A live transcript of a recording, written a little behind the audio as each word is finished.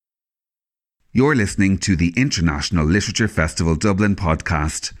You're listening to the International Literature Festival Dublin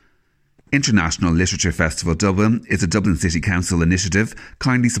podcast. International Literature Festival Dublin is a Dublin City Council initiative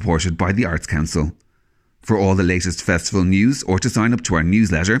kindly supported by the Arts Council. For all the latest festival news or to sign up to our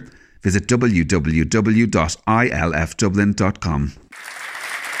newsletter, visit www.ilfdublin.com.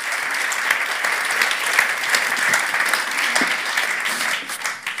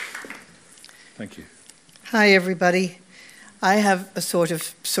 Thank you. Hi everybody. I have a sort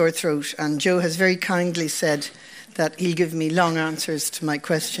of sore throat and Joe has very kindly said that he'll give me long answers to my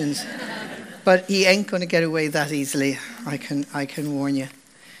questions. But he ain't going to get away that easily, I can warn you.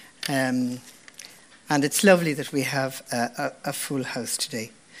 And it's lovely that we have a full house today.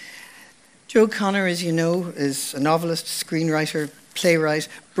 Joe Connor, as you know, is a novelist, screenwriter, playwright,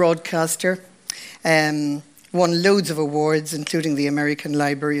 broadcaster. Won loads of awards, including the American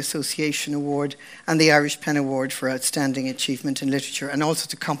Library Association Award and the Irish Pen Award for Outstanding Achievement in Literature, and also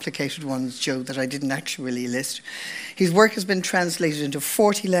the complicated ones, Joe, that I didn't actually list. His work has been translated into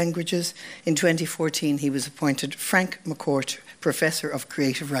 40 languages. In 2014, he was appointed Frank McCourt Professor of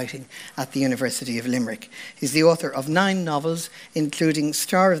Creative Writing at the University of Limerick. He's the author of 9 novels, including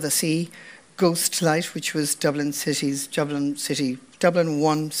Star of the Sea, Ghost Light, which was Dublin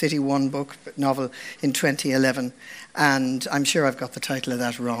One City One book novel in 2011, and I'm sure I've got the title of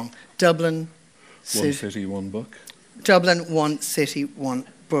that wrong. Dublin One City One book. Dublin One City One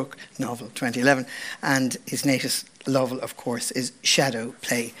book novel 2011, and his latest novel, of course, is Shadow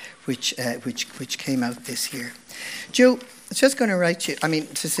Play, which came out this year. Joe, I was just going to write you.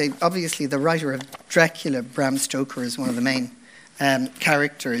 To say obviously the writer of Dracula, Bram Stoker, is one of the main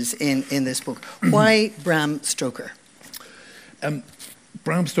characters in this book. Why Bram Stoker?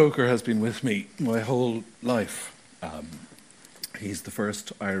 Bram Stoker has been with me my whole life. He's the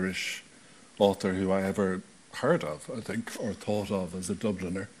first Irish author who I ever heard of, I think, or thought of as a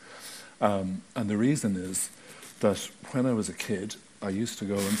Dubliner. And the reason is that when I was a kid, I used to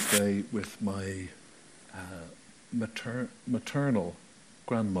go and stay with my maternal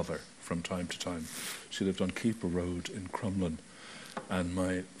grandmother from time to time. She lived on Keeper Road in Crumlin, and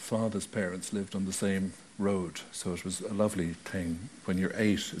my father's parents lived on the same road, so it was a lovely thing. When you're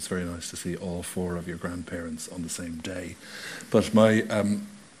 8, it's very nice to see all 4 of your grandparents on the same day. But my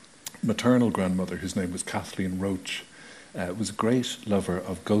maternal grandmother, whose name was Kathleen Roach, was a great lover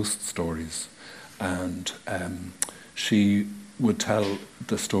of ghost stories, and she would tell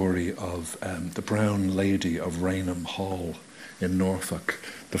the story of the Brown Lady of Rainham Hall in Norfolk,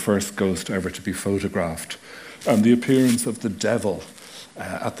 the first ghost ever to be photographed, and the appearance of the devil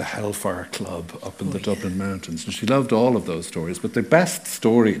at the Hellfire Club up in the Dublin Mountains. And she loved all of those stories, but the best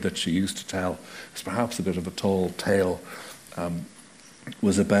story that she used to tell, was perhaps a bit of a tall tale,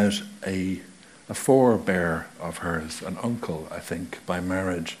 was about a forebear of hers, an uncle, I think, by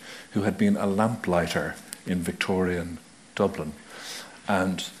marriage, who had been a lamplighter in Victorian Dublin.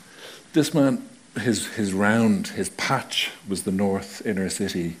 And this man, his patch was the north inner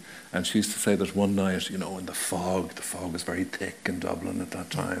city. And she used to say that one night, in the fog was very thick in Dublin at that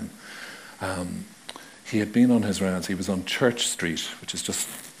time. He had been on his rounds. He was on Church Street, which is just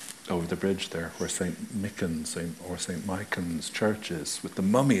over the bridge there, where St. Michael's church is, with the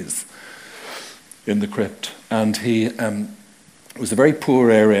mummies in the crypt. And it was a very poor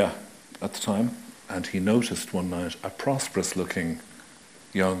area at the time, and he noticed one night a prosperous-looking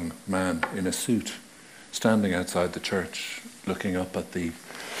young man in a suit standing outside the church, looking up at the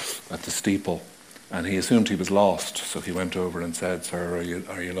steeple, and he assumed he was lost, so he went over and said, "Sir,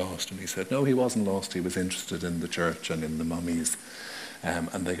 are you lost?" And he said, "No, he wasn't lost. He was interested in the church and in the mummies."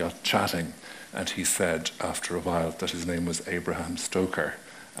 And they got chatting, and he said after a while that his name was Abraham Stoker,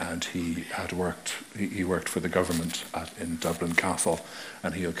 and he worked for the government in Dublin Castle,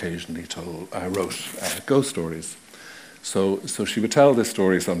 and he occasionally wrote ghost stories. So she would tell this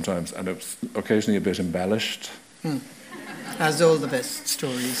story sometimes, and it was occasionally a bit embellished. As all the best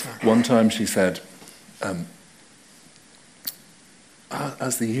stories are. One time she said,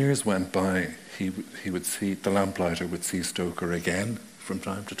 as the years went by, he would see, the lamplighter would see Stoker again from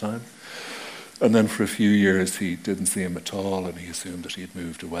time to time. And then for a few years he didn't see him at all, and he assumed that he had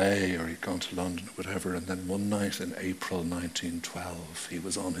moved away or he'd gone to London or whatever. And then one night in April 1912, he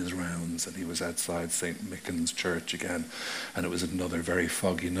was on his rounds and he was outside St. Michael's Church again, and it was another very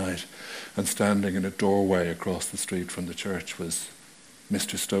foggy night. And standing in a doorway across the street from the church was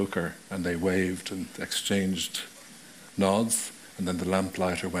Mr. Stoker, and they waved and exchanged nods. And then the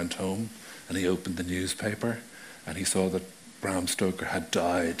lamplighter went home and he opened the newspaper and he saw that Bram Stoker had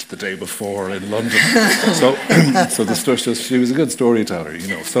died the day before in London. So the story, she was a good storyteller,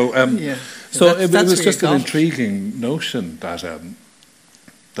 So it was just an intriguing notion that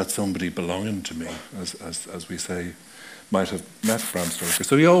that somebody belonging to me, as we say, might have met Bram Stoker.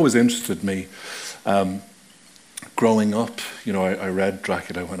 So he always interested me. Growing up, I read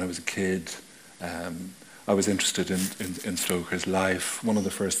Dracula when I was a kid. I was interested in Stoker's life. One of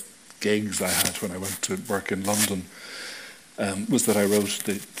the first gigs I had when I went to work in London was that I wrote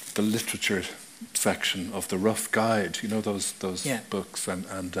the literature section of the Rough Guide, those books, and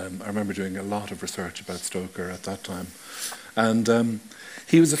I remember doing a lot of research about Stoker at that time. And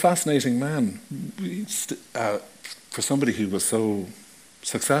he was a fascinating man. For somebody who was so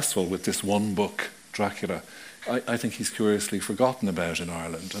successful with this one book, Dracula, I think he's curiously forgotten about in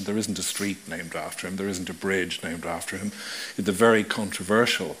Ireland, and there isn't a street named after him, there isn't a bridge named after him. The very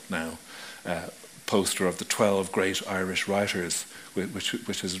controversial now poster of the 12 great Irish writers,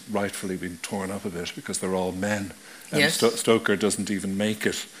 which has rightfully been torn up a bit because they're all men. Yes. Stoker doesn't even make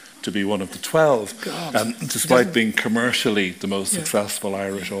it to be one of the 12, despite being commercially the most successful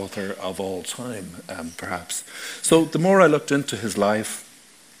Irish author of all time, perhaps. So the more I looked into his life,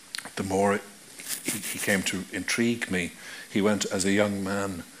 the more he came to intrigue me. He went as a young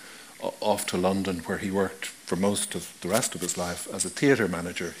man off to London, where he worked for most of the rest of his life as a theatre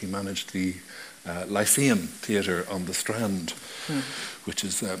manager. He managed the Lyceum Theatre on the Strand, which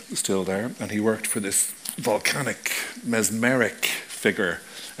is still there, and he worked for this volcanic, mesmeric figure,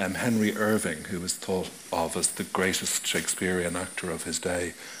 Henry Irving, who was thought of as the greatest Shakespearean actor of his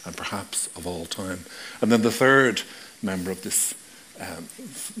day, and perhaps of all time. And then the third member of this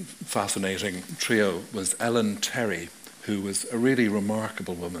fascinating trio was Ellen Terry, who was a really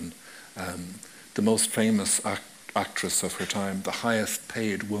remarkable woman, the most famous actress of her time, the highest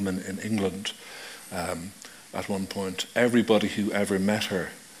paid woman in England at one point. Everybody who ever met her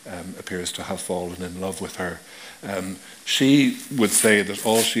appears to have fallen in love with her. She would say that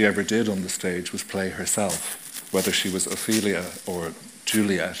all she ever did on the stage was play herself, whether she was Ophelia or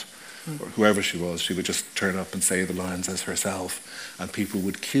Juliet, or whoever she was. She would just turn up and say the lines as herself, and people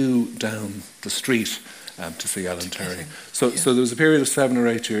would queue down the street to see Ellen Terry. So there was a period of 7 or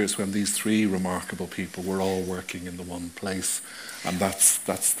 8 years when these three remarkable people were all working in the one place, and that's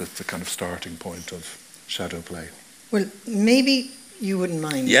the kind of starting point of Shadow Play. Well, maybe you wouldn't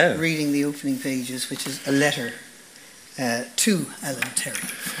mind reading the opening pages, which is a letter to Ellen Terry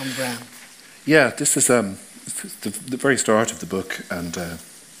from Bram. Yeah, this is the very start of the book, and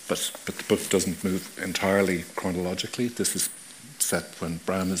but the book doesn't move entirely chronologically. This is set when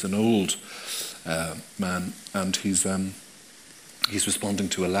Bram is an old man, and he's responding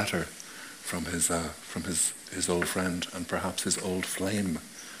to a letter from his old friend and perhaps his old flame,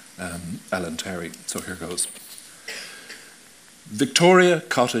 Ellen Terry. So here goes. Victoria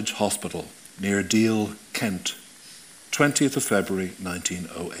Cottage Hospital, near Deal, Kent, 20th of February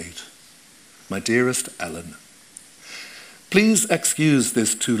 1908. My dearest Ellen, please excuse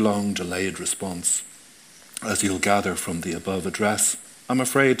this too long delayed response. As you'll gather from the above address, I'm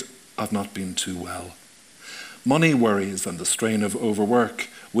afraid I've not been too well. Money worries and the strain of overwork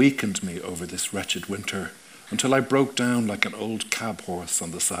weakened me over this wretched winter until I broke down like an old cab horse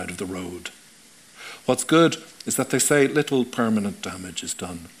on the side of the road. What's good is that they say little permanent damage is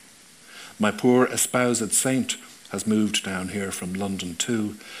done. My poor espoused saint has moved down here from London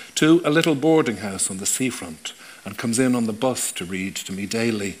to a little boarding house on the seafront, and comes in on the bus to read to me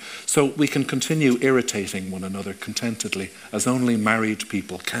daily, so we can continue irritating one another contentedly, as only married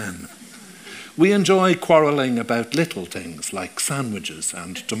people can. We enjoy quarrelling about little things like sandwiches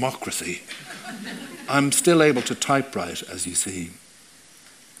and democracy. I'm still able to typewrite, as you see.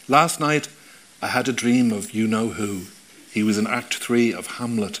 Last night, I had a dream of you-know-who. He was in Act 3 of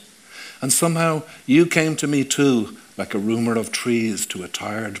Hamlet, and somehow you came to me too, like a rumour of trees to a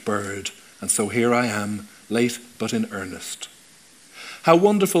tired bird, and so here I am, late but in earnest. How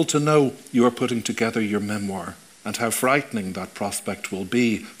wonderful to know you are putting together your memoir, and how frightening that prospect will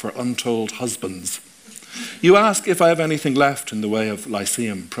be for untold husbands. You ask if I have anything left in the way of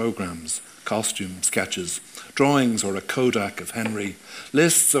Lyceum programmes, costume sketches, drawings or a Kodak of Henry,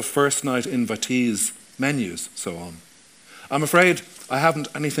 lists of first night invitees, menus, so on. I'm afraid I haven't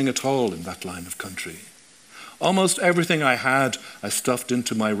anything at all in that line of country. Almost everything I had I stuffed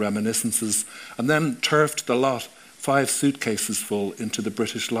into my reminiscences and then turfed the lot, 5 suitcases full, into the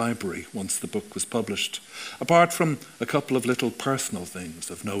British Library once the book was published, apart from a couple of little personal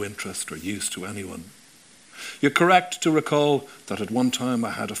things of no interest or use to anyone. You're correct to recall that at one time I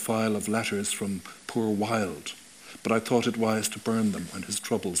had a file of letters from poor Wilde, but I thought it wise to burn them when his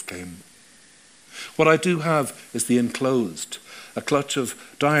troubles came. What I do have is the enclosed, a clutch of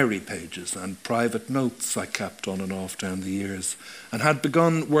diary pages and private notes I kept on and off down the years, and had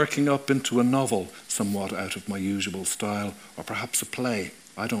begun working up into a novel somewhat out of my usual style, or perhaps a play,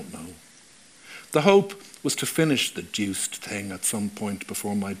 I don't know. The hope was to finish the deuced thing at some point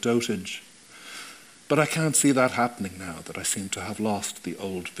before my dotage. But I can't see that happening now that I seem to have lost the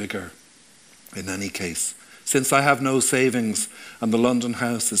old vigour. In any case, since I have no savings and the London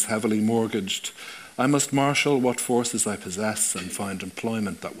house is heavily mortgaged, I must marshal what forces I possess and find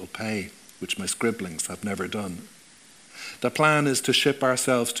employment that will pay, which my scribblings have never done. The plan is to ship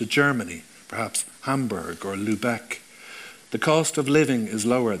ourselves to Germany, perhaps Hamburg or Lübeck. The cost of living is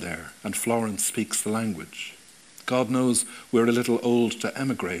lower there, and Florence speaks the language. God knows we're a little old to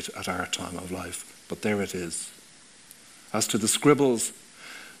emigrate at our time of life, but there it is. As to the scribbles,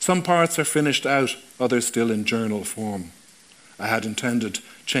 some parts are finished out, others still in journal form. I had intended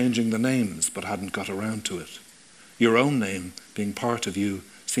changing the names, but hadn't got around to it. Your own name, being part of you,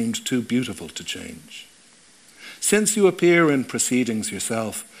 seemed too beautiful to change. Since you appear in proceedings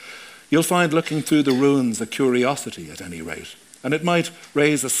yourself, you'll find looking through the ruins a curiosity at any rate, and it might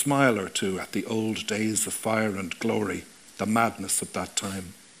raise a smile or two at the old days of fire and glory, the madness of that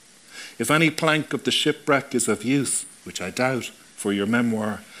time. If any plank of the shipwreck is of use, which I doubt, for your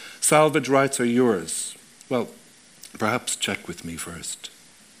memoir, salvage rights are yours. Well, perhaps check with me first.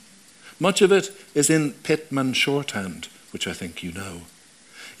 Much of it is in Pitman shorthand, which I think you know.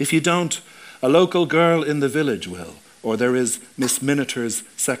 If you don't, a local girl in the village will, or there is Miss Miniter's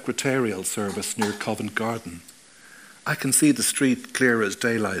secretarial service near Covent Garden. I can see the street clear as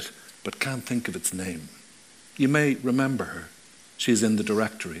daylight, but can't think of its name. You may remember her. She's in the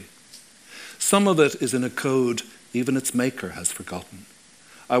directory. Some of it is in a code even its maker has forgotten.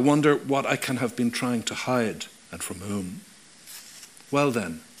 I wonder what I can have been trying to hide, and from whom. Well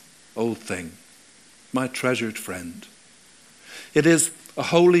then, old thing, my treasured friend. It is a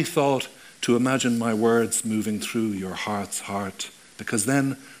holy thought to imagine my words moving through your heart's heart, because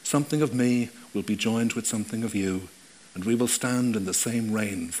then something of me will be joined with something of you, and we will stand in the same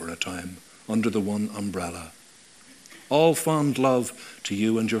rain for a time, under the one umbrella. All fond love to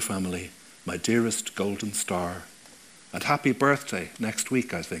you and your family, my dearest golden star, and happy birthday next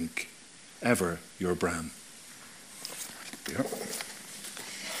week, I think. Ever your Bram. Yeah.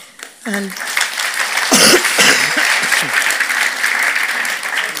 And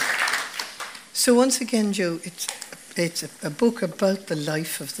so once again, Joe, it's a book about the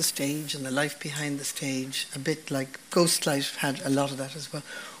life of the stage and the life behind the stage, a bit like Ghostlight had a lot of that as well.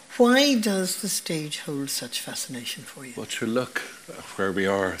 Why does the stage hold such fascination for you? Well, sure, look where we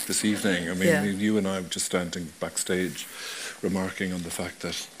are this evening. I mean, you and I were just standing backstage remarking on the fact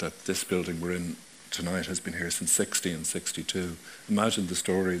that this building we're in tonight has been here since 60 and 62. Imagine the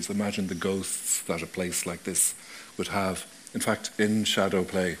stories, imagine the ghosts that a place like this would have. In fact, in Shadow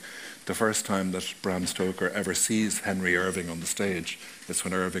Play, the first time that Bram Stoker ever sees Henry Irving on the stage is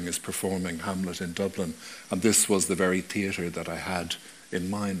when Irving is performing Hamlet in Dublin. And this was the very theatre that I had in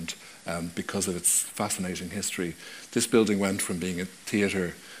mind because of its fascinating history. This building went from being a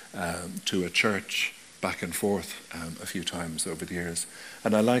theatre to a church back and forth a few times over the years.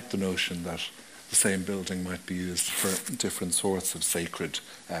 And I like the notion that the same building might be used for different sorts of sacred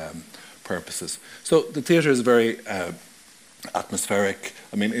purposes. So the theatre is very atmospheric.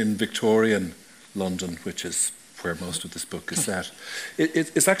 I mean, in Victorian London, which is where most of this book is set,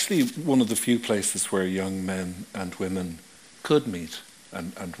 it's actually one of the few places where young men and women could meet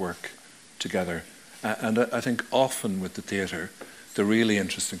and work together. And I think often with the theatre, the really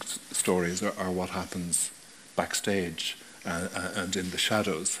interesting stories are what happens backstage and in the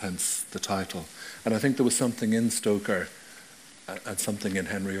shadows, hence the title. And I think there was something in Stoker and something in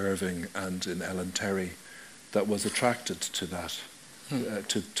Henry Irving and in Ellen Terry that was attracted to that,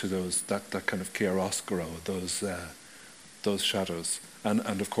 to those that kind of chiaroscuro, those shadows.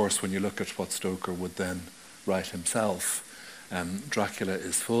 And of course, when you look at what Stoker would then write himself, Dracula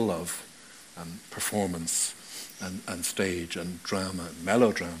is full of performance and stage and drama,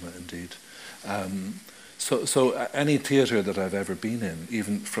 melodrama indeed. So any theatre that I've ever been in,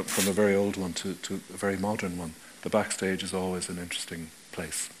 even from a very old one to a very modern one, the backstage is always an interesting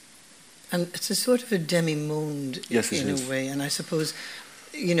place. And it's a sort of a demi-monde in a way. And I suppose,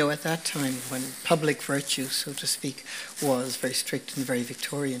 you know, at that time when public virtue, so to speak, was very strict and very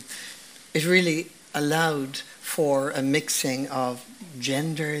Victorian, it really allowed for a mixing of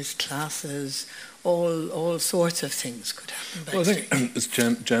genders, classes, all sorts of things could happen backstage. Well, I think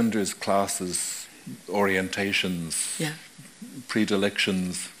it's genders, classes, orientations,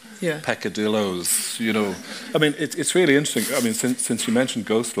 predilections, peccadillos, you know. I mean, it's really interesting. I mean, since you mentioned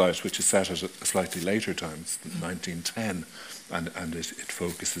Ghostlight, which is set at a slightly later time, 1910, and it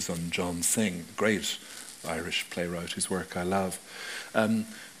focuses on John Synge, great Irish playwright whose work I love.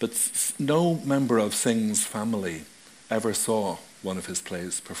 But no member of Synge's family ever saw one of his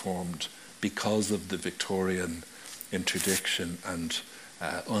plays performed because of the Victorian interdiction and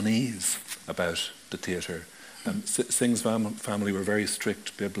unease about the theatre. Synge's family were very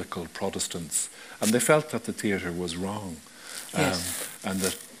strict biblical Protestants, and they felt that the theatre was wrong, and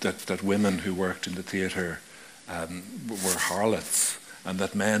that women who worked in the theatre were harlots, and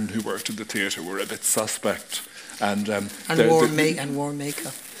that men who worked in the theatre were a bit suspect, and wore makeup. And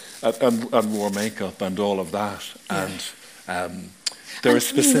wore makeup and all of that. Yeah. And there are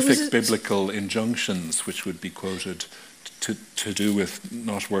specific biblical injunctions which would be quoted to do with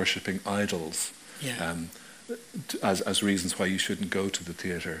not worshipping idols, as reasons why you shouldn't go to the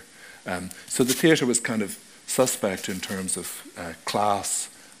theatre. So the theatre was kind of suspect in terms of class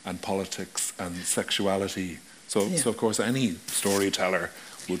and politics and sexuality. So of course any storyteller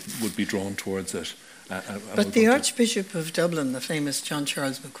would be drawn towards it. But the Archbishop of Dublin, the famous John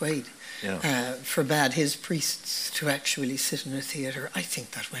Charles McQuaid, forbade his priests to actually sit in a theatre. I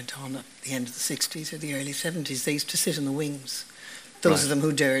think that went on at the end of the 60s or the early 70s. They used to sit in the wings. Those of them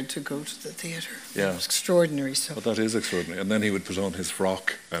who dared to go to the theatre. Yeah. It was extraordinary stuff. Well, that is extraordinary. And then he would put on his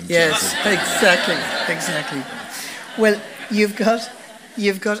frock. And yes, exactly. Well, you've got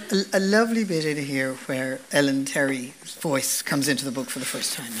a lovely bit in here where Ellen Terry's voice comes into the book for the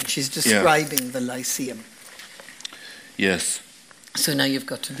first time, and she's describing the Lyceum. Yes. So now you've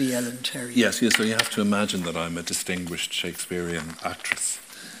got to be Ellen Terry. Yes, so you have to imagine that I'm a distinguished Shakespearean actress.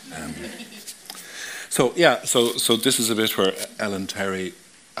 So this is a bit where Ellen Terry,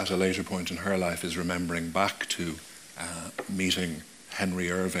 at a later point in her life, is remembering back to meeting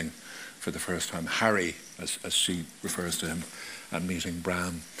Henry Irving for the first time, Harry, as she refers to him, and meeting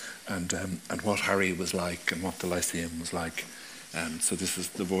Bram, and what Harry was like and what the Lyceum was like. So this is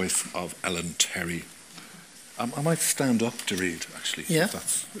the voice of Ellen Terry. I might stand up to read, actually, if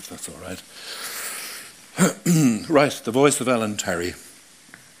that's all right. Right, the voice of Ellen Terry.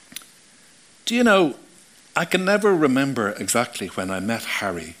 Do you know, I can never remember exactly when I met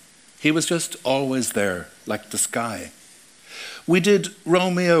Harry. He was just always there, like the sky. We did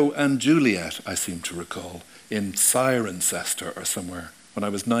Romeo and Juliet, I seem to recall, in Cirencester or somewhere, when I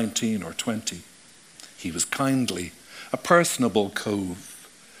was 19 or 20. He was kindly, a personable cove,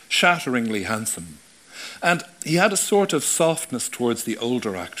 shatteringly handsome, and he had a sort of softness towards the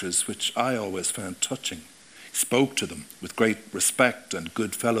older actors, which I always found touching. He spoke to them with great respect and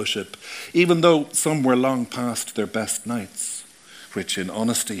good fellowship, even though some were long past their best nights, which in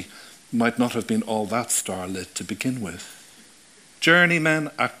honesty might not have been all that starlit to begin with.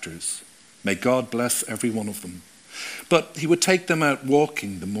 Journeymen actors, may God bless every one of them. But he would take them out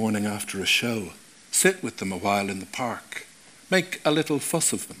walking the morning after a show, sit with them a while in the park, make a little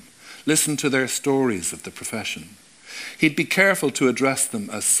fuss of them, listen to their stories of the profession. He'd be careful to address them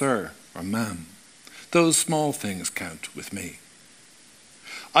as sir or ma'am. Those small things count with me.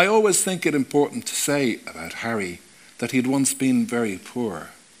 I always think it important to say about Harry that he'd once been very poor.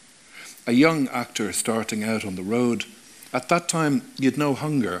 A young actor starting out on the road, at that time you'd no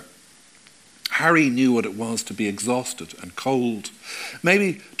hunger. Harry knew what it was to be exhausted and cold,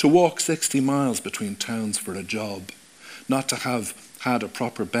 maybe to walk 60 miles between towns for a job, not to have had a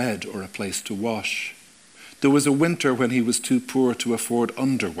proper bed or a place to wash. There was a winter when he was too poor to afford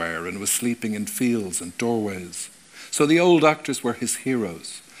underwear and was sleeping in fields and doorways. So the old actors were his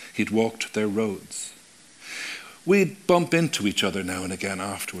heroes. He'd walked their roads. We'd bump into each other now and again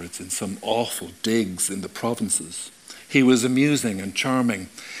afterwards in some awful digs in the provinces. He was amusing and charming.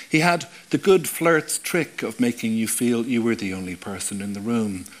 He had the good flirt's trick of making you feel you were the only person in the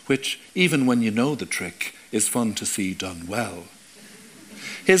room, which, even when you know the trick, is fun to see done well.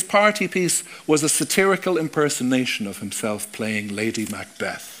 His party piece was a satirical impersonation of himself playing Lady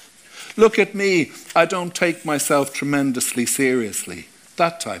Macbeth. Look at me, I don't take myself tremendously seriously.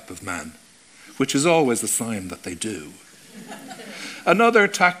 That type of man, which is always a sign that they do. Another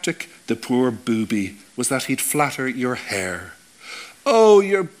tactic, the poor booby, was that he'd flatter your hair. Oh,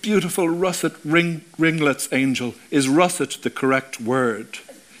 your beautiful russet ringlets, Angel. Is russet the correct word?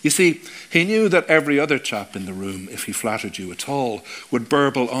 You see, he knew that every other chap in the room, if he flattered you at all, would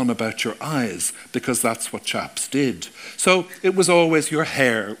burble on about your eyes, because that's what chaps did. So it was always your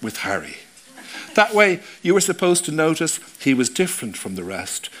hair with Harry. That way, you were supposed to notice he was different from the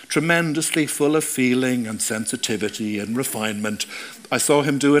rest, tremendously full of feeling and sensitivity and refinement. I saw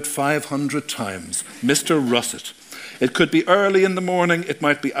him do it 500 times. Mr. Russet. It could be early in the morning, it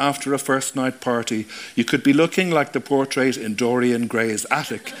might be after a first night party. You could be looking like the portrait in Dorian Gray's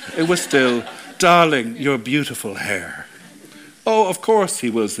attic. It was still, darling, your beautiful hair. Oh, of course he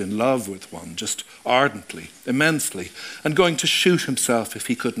was in love with one, just ardently, immensely, and going to shoot himself if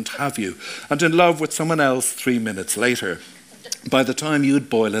he couldn't have you, and in love with someone else 3 minutes later. By the time you'd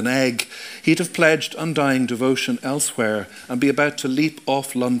boil an egg, he'd have pledged undying devotion elsewhere and be about to leap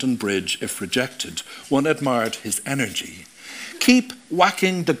off London Bridge if rejected. One admired his energy. Keep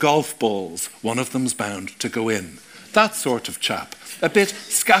whacking the golf balls, one of them's bound to go in. That sort of chap, a bit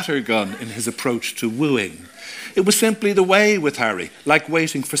scattergun in his approach to wooing. It was simply the way with Harry, like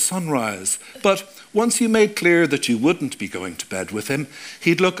waiting for sunrise. But once you made clear that you wouldn't be going to bed with him,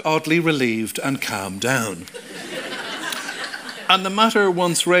 he'd look oddly relieved and calm down. And the matter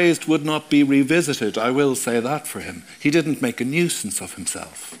once raised would not be revisited, I will say that for him. He didn't make a nuisance of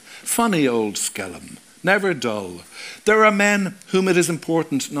himself. Funny old skellum, never dull. There are men whom it is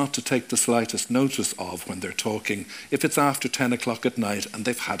important not to take the slightest notice of when they're talking, if it's after 10 o'clock at night and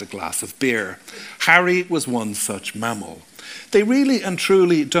they've had a glass of beer. Harry was one such mammal. They really and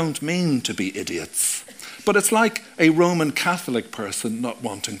truly don't mean to be idiots. But it's like a Roman Catholic person not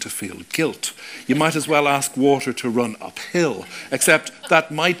wanting to feel guilt. You might as well ask water to run uphill, except that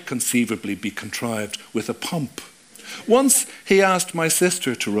might conceivably be contrived with a pump. Once he asked my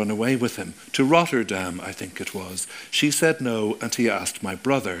sister to run away with him, to Rotterdam, I think it was. She said no, and he asked my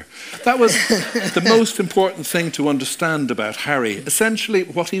brother. That was the most important thing to understand about Harry. Essentially,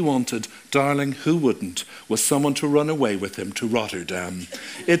 what he wanted, darling, who wouldn't, was someone to run away with him to Rotterdam.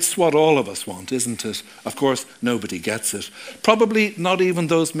 It's what all of us want, isn't it? Of course, nobody gets it. Probably not even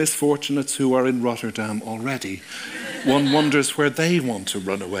those misfortunates who are in Rotterdam already. One wonders where they want to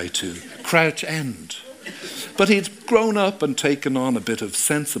run away to. Crouch End. But he'd grown up and taken on a bit of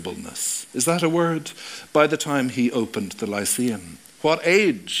sensibleness. Is that a word? By the time he opened the Lyceum. What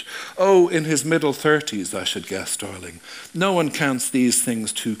age? Oh, in his middle 30s, I should guess, darling. No one counts these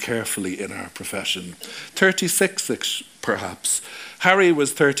things too carefully in our profession. 36-ish, perhaps. Harry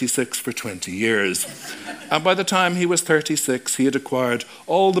was 36 for 20 years. And by the time he was 36, he had acquired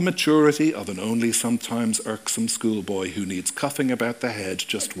all the maturity of an only sometimes irksome schoolboy who needs cuffing about the head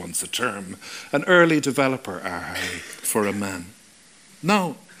just once a term. An early developer, our Harry, for a man.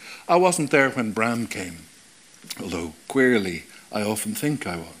 No, I wasn't there when Bram came. Although, queerly, I often think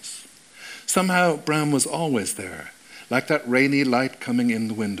I was. Somehow, Bram was always there, like that rainy light coming in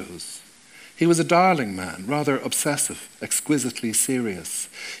the windows. He was a darling man, rather obsessive, exquisitely serious.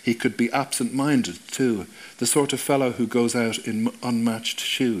 He could be absent-minded, too, the sort of fellow who goes out in unmatched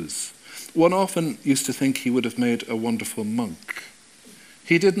shoes. One often used to think he would have made a wonderful monk.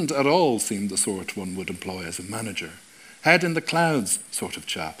 He didn't at all seem the sort one would employ as a manager. Head in the clouds sort of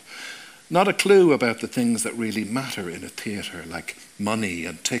chap. Not a clue about the things that really matter in a theatre, like money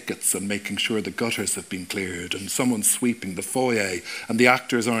and tickets and making sure the gutters have been cleared and someone sweeping the foyer and the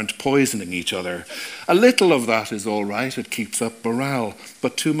actors aren't poisoning each other. A little of that is all right, it keeps up morale,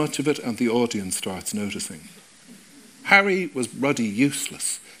 but too much of it and the audience starts noticing. Harry was ruddy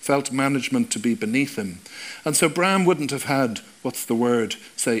useless, felt management to be beneath him, and so Bram wouldn't have had,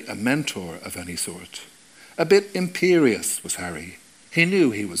 say a mentor of any sort. A bit imperious was Harry. He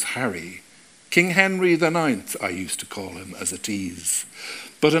knew he was Harry. King Henry IX, I used to call him as a tease.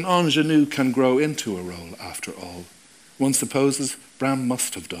 But an ingenue can grow into a role, after all. One supposes Bram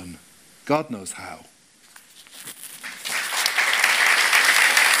must have done. God knows how.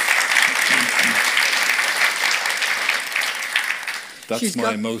 That's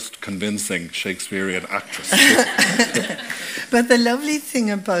my most convincing Shakespearean actress. But the lovely thing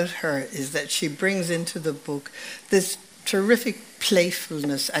about her is that she brings into the book this terrific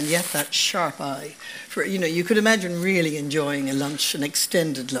playfulness and yet that sharp eye. For you could imagine really enjoying a lunch, an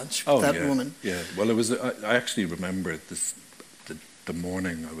extended lunch with that woman. Yeah, well, it was. I actually remember the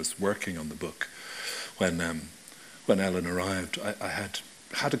morning I was working on the book when Ellen arrived. I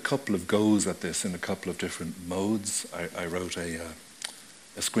had a couple of goes at this in a couple of different modes. I wrote a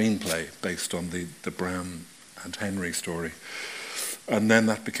screenplay based on the Bram and Henry story. And then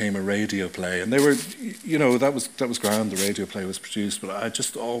that became a radio play, and they were, that was grand. The radio play was produced, but I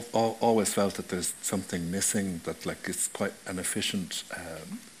just always felt that there's something missing. That it's quite an efficient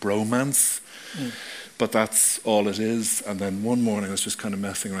bromance, but that's all it is. And then one morning I was just kind of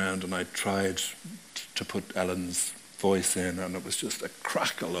messing around, and I tried to put Ellen's voice in, and it was just a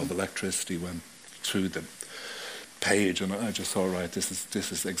crackle of electricity went through the page, and I just thought, right, this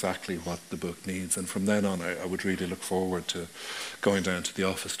is exactly what the book needs. And from then on, I would really look forward to going down to the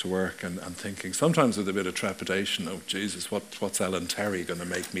office to work and thinking, sometimes with a bit of trepidation, oh Jesus, what's Ellen Terry going to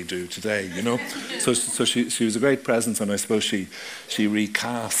make me do today? So she was a great presence, and I suppose she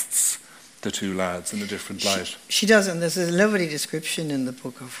recasts the two lads in a different light. She does, and there's a lovely description in the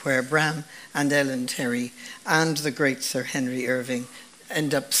book of where Bram and Ellen Terry and the great Sir Henry Irving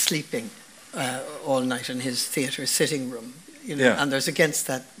end up sleeping all night in his theatre sitting room, and there's against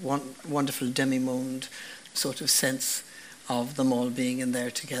that wonderful demi-monde sort of sense of them all being in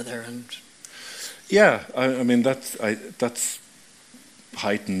there together. And yeah, I mean that's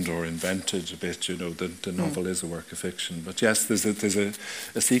heightened or invented a bit. You know, the novel is a work of fiction. But yes, there's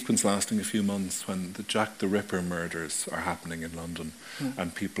a sequence lasting a few months when the Jack the Ripper murders are happening in London,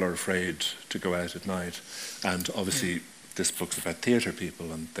 and people are afraid to go out at night. And obviously, this book's about theatre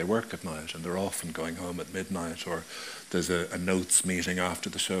people, and they work at night, and they're often going home at midnight, or there's a notes meeting after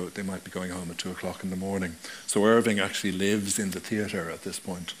the show. They might be going home at 2 o'clock in the morning. So Irving actually lives in the theatre at this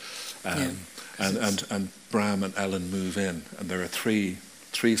point. And Bram and Ellen move in, and there are three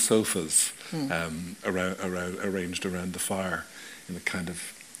sofas arranged around the fire in a kind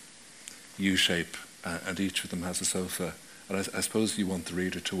of U shape, and each of them has a sofa. And I suppose you want the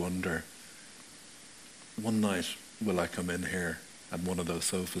reader to wonder, one night will I come in here and one of those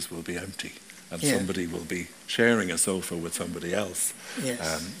sofas will be empty, and somebody will be sharing a sofa with somebody else.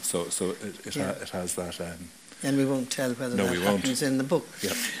 Yes. So it has that. And we won't tell whether that happens in the book.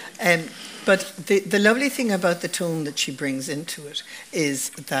 Yeah. But the lovely thing about the tone that she brings into it is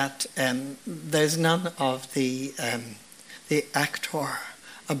that there's none of the actor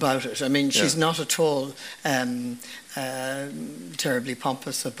about it. I mean, she's not at all terribly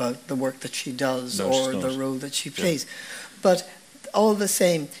pompous about the work that she does or the role that she plays. But all the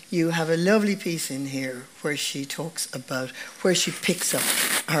same, you have a lovely piece in here where she talks about where she picks up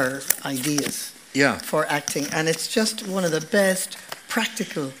her ideas for acting, and it's just one of the best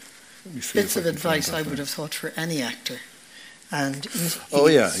practical bits of advice I would have thought for any actor. And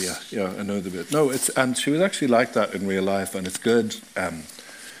I know the bit. No, and she was actually like that in real life, and it's good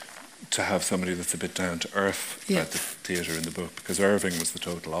to have somebody that's a bit down to earth about the theatre in the book, because Irving was the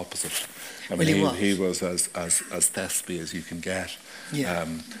total opposite. I mean, he was as thespian as you can get. Yeah.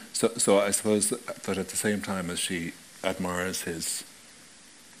 So I suppose that at the same time as she admires his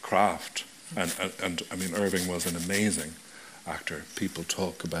craft, and I mean, Irving was an amazing actor. People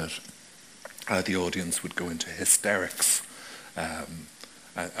talk about how the audience would go into hysterics and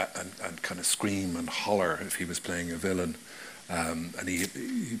kind of scream and holler if he was playing a villain. And he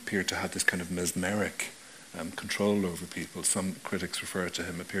appeared to have this kind of mesmeric control over people. Some critics refer to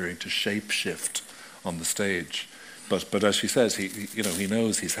him appearing to shape-shift on the stage. But as she says, he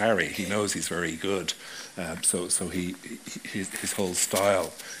knows he's Harry. He knows he's very good. So his whole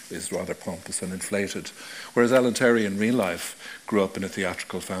style is rather pompous and inflated. Whereas Ellen Terry in real life grew up in a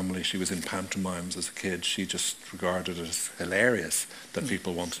theatrical family. She was in pantomimes as a kid. She just regarded it as hilarious that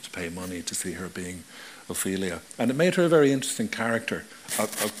people wanted to pay money to see her being Ophelia. And it made her a very interesting character. I'll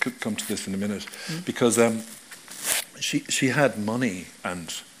come to this in a minute. Because she had money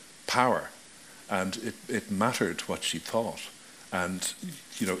and power, and it mattered what she thought. And,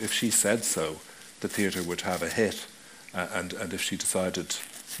 you know, if she said so, the theatre would have a hit. And if she decided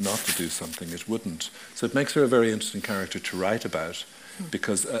not to do something, it wouldn't. So it makes her a very interesting character to write about,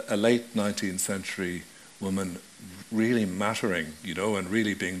 because a late 19th century woman really mattering, you know, and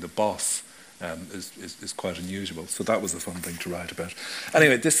really being the boss is quite unusual. So that was a fun thing to write about.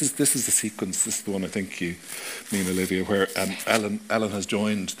 Anyway, this is the sequence. This is the one I think you mean, Olivia, where Ellen has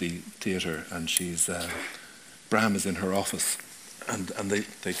joined the theatre, and she's Bram is in her office, and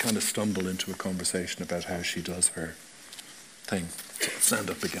they kind of stumble into a conversation about how she does her thing. So I'll stand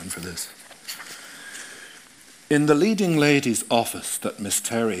up again for this. In the leading lady's office that Miss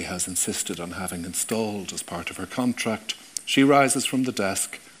Terry has insisted on having installed as part of her contract, she rises from the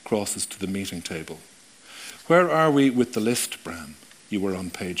desk, crosses to the meeting table. Where are we with the list, Bram? You were on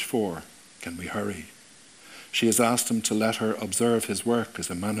page 4. Can we hurry? She has asked him to let her observe his work as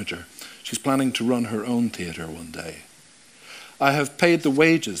a manager. She's planning to run her own theatre one day. I have paid the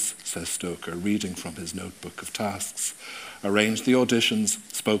wages, says Stoker, reading from his notebook of tasks. Arranged the auditions,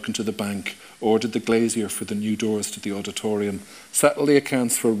 spoken to the bank, ordered the glazier for the new doors to the auditorium, settled the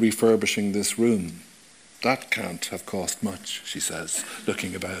accounts for refurbishing this room. That can't have cost much, she says,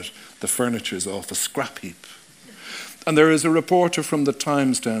 looking about. The furniture's off a scrap heap. And there is a reporter from the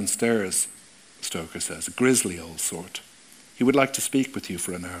Times downstairs, Stoker says, a grisly old sort. He would like to speak with you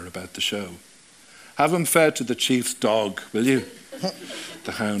for an hour about the show. Have him fed to the chief's dog, will you?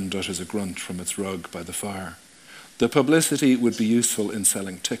 The hound utters a grunt from its rug by the fire. The publicity would be useful in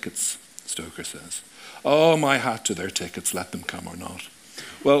selling tickets, Stoker says. Oh, my hat to their tickets, let them come or not.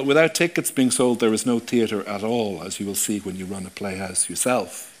 Well, without tickets being sold, there is no theatre at all, as you will see when you run a playhouse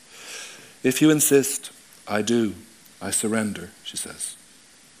yourself. If you insist, I do. I surrender, she says.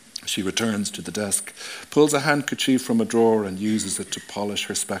 She returns to the desk, pulls a handkerchief from a drawer and uses it to polish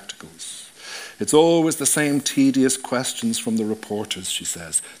her spectacles. It's always the same tedious questions from the reporters, she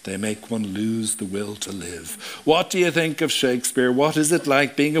says. They make one lose the will to live. What do you think of Shakespeare? What is it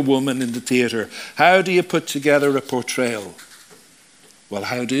like being a woman in the theatre? How do you put together a portrayal? Well,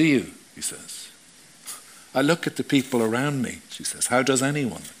 how do you? He says. I look at the people around me, she says. How does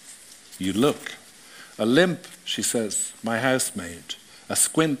anyone? You look. A limp, she says, my housemaid. A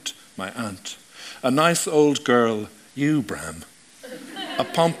squint, my aunt. A nice old girl, you, Bram. A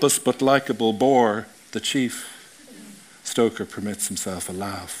pompous but likeable bore, the chief. Stoker permits himself a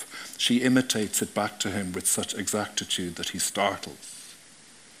laugh. She imitates it back to him with such exactitude that he startles.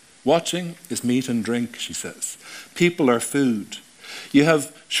 Watching is meat and drink, she says. People are food. You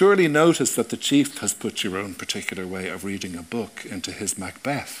have surely noticed that the chief has put your own particular way of reading a book into his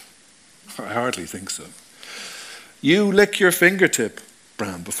Macbeth. I hardly think so. You lick your fingertip,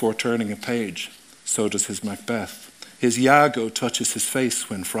 Bram, before turning a page. So does his Macbeth. His Iago touches his face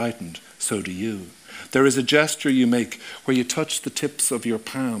when frightened. So do you. There is a gesture you make where you touch the tips of your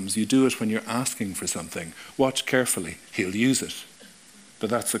palms. You do it when you're asking for something. Watch carefully. He'll use it. But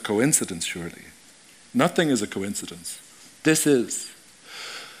that's a coincidence, surely. Nothing is a coincidence. This is.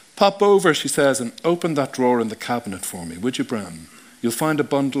 Pop over, she says, and open that drawer in the cabinet for me, would you, Bram? You'll find a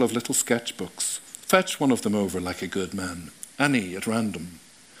bundle of little sketchbooks. Fetch one of them over like a good man. Any at random.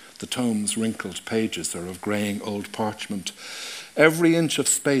 The tome's wrinkled pages are of greying old parchment, every inch of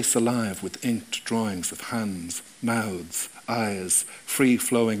space alive with inked drawings of hands, mouths, eyes,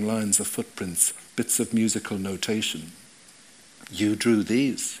 free-flowing lines of footprints, bits of musical notation. You drew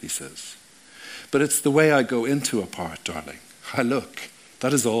these, he says. But it's the way I go into a part, darling. I look,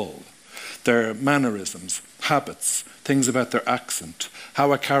 that is all. Their mannerisms, habits, things about their accent,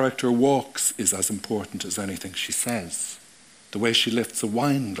 how a character walks is as important as anything she says. The way she lifts a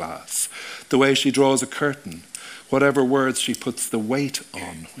wine glass, the way she draws a curtain, whatever words she puts the weight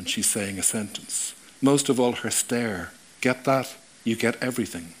on when she's saying a sentence. Most of all, her stare. Get that? You get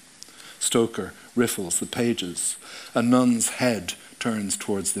everything. Stoker riffles the pages. A nun's head turns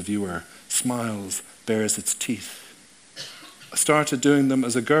towards the viewer, smiles, bares its teeth. I started doing them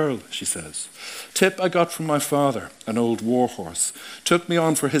as a girl, she says. Tip I got from my father, an old warhorse. Took me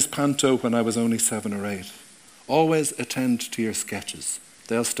on for his panto when I was only 7 or 8. Always attend to your sketches.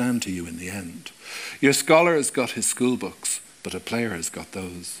 They'll stand to you in the end. Your scholar has got his school books, but a player has got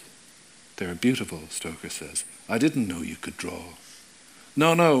those. They're beautiful, Stoker says. I didn't know you could draw.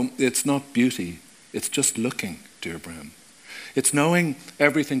 No, it's not beauty. It's just looking, dear Bram. It's knowing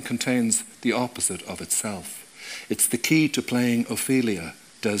everything contains the opposite of itself. It's the key to playing Ophelia,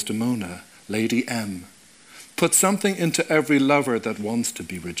 Desdemona, Lady M. Put something into every lover that wants to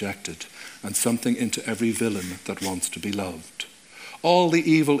be rejected, and something into every villain that wants to be loved. All the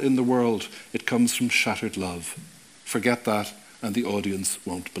evil in the world, it comes from shattered love. Forget that, and the audience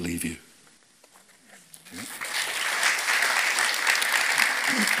won't believe you.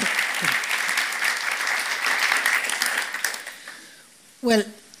 Well,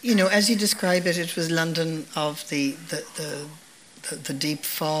 you know, as you describe it, it was London of the deep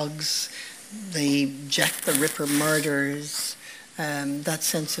fogs, the Jack the Ripper murders, that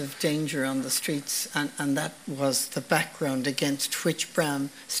sense of danger on the streets, and that was the background against which Bram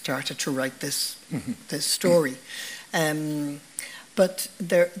started to write this story. But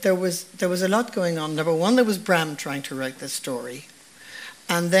there was a lot going on. Number one, there was Bram trying to write this story.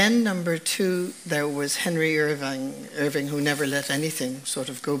 And then number two, there was Henry Irving, who never let anything sort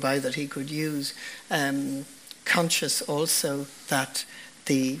of go by that he could use, conscious also that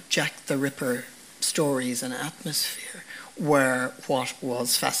the Jack the Ripper stories and atmosphere were what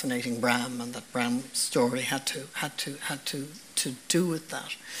was fascinating Bram, and that Bram's story had to do with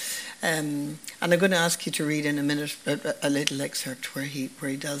that. And I'm going to ask you to read in a minute a little excerpt where he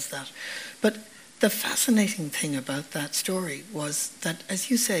does that. But the fascinating thing about that story was that, as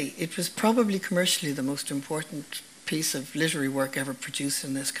you say, it was probably commercially the most important piece of literary work ever produced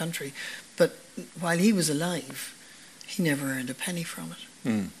in this country. But while he was alive, he never earned a penny from it.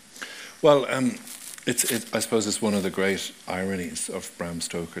 Mm. Well, I suppose it's one of the great ironies of Bram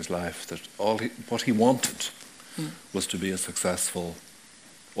Stoker's life that what he wanted was to be a successful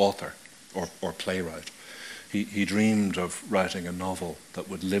author or playwright. He dreamed of writing a novel that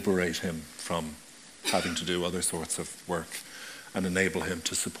would liberate him from having to do other sorts of work and enable him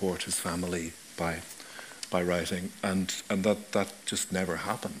to support his family by writing, and that just never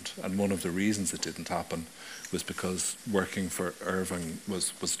happened. And one of the reasons it didn't happen was because working for Irving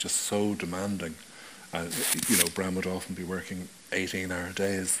was just so demanding. Bram would often be working 18-hour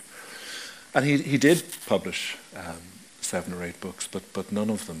days, and he did publish 7 or 8 books, but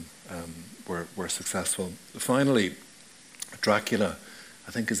none of them were successful. Finally, Dracula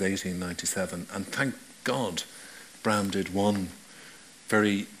I think, is 1897. And thank God Bram did one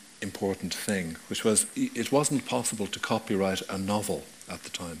very important thing, which was it wasn't possible to copyright a novel at the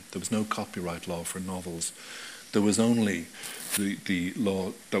time. There was no copyright law for novels. There was only the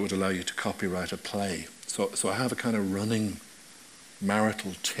law that would allow you to copyright a play. So I have a kind of running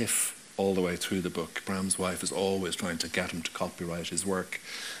marital tiff all the way through the book. Bram's wife is always trying to get him to copyright his work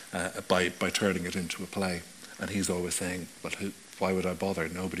by turning it into a play. And he's always saying, but why would I bother?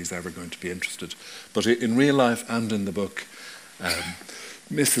 Nobody's ever going to be interested. But in real life and in the book,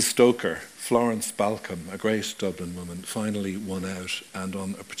 Mrs. Stoker, Florence Balcombe, a great Dublin woman, finally won out. And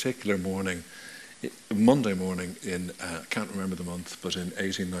on a particular morning, Monday morning in, I can't remember the month, but in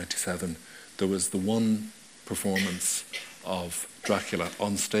 1897, there was the one performance of Dracula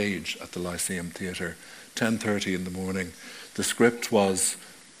on stage at the Lyceum Theatre, 10:30 in the morning. The script was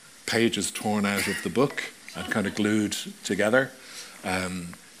pages torn out of the book and kind of glued together.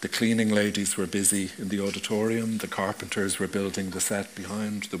 The cleaning ladies were busy in the auditorium. The carpenters were building the set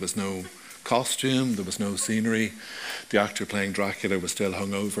behind. There was no costume, there was no scenery. The actor playing Dracula was still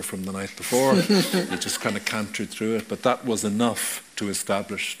hungover from the night before. He just kind of cantered through it. But that was enough to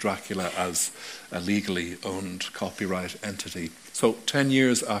establish Dracula as a legally owned copyright entity. So 10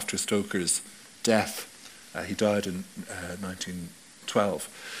 years after Stoker's death, he died in 1912.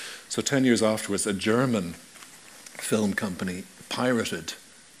 So 10 years afterwards, a German film company pirated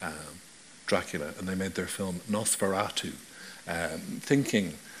Dracula, and they made their film Nosferatu,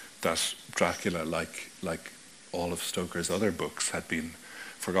 thinking that Dracula, like all of Stoker's other books, had been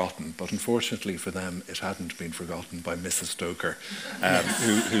forgotten. But unfortunately for them, it hadn't been forgotten by Mrs. Stoker,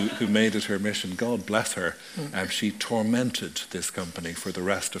 who made it her mission. God bless her. She tormented this company for the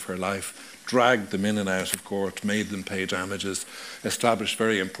rest of her life, dragged them in and out of court, made them pay damages, established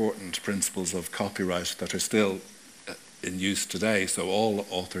very important principles of copyright that are still in use today. So all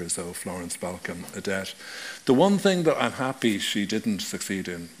authors owe Florence Balcombe a debt. The one thing that I'm happy she didn't succeed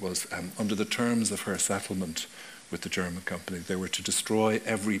in was under the terms of her settlement with the German company, they were to destroy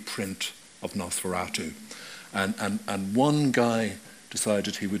every print of Nosferatu. And one guy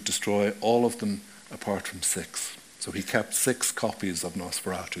decided he would destroy all of them apart from 6. So he kept 6 copies of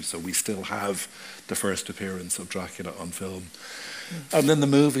Nosferatu, so we still have the first appearance of Dracula on film. And then the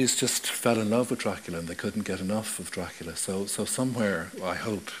movies just fell in love with Dracula, and they couldn't get enough of Dracula. So somewhere, I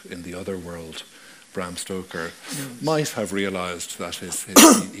hope, in the other world, Bram Stoker might have realised that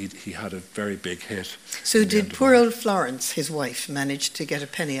he had a very big hit. So did poor old Florence, his wife, manage to get a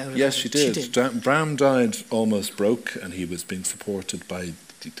penny out of it? Yes, she did. Bram died almost broke, and he was being supported by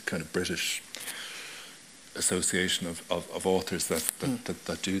the kind of British association of authors that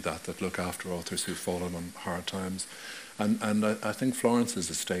do that look after authors who've fallen on hard times. And I think Florence's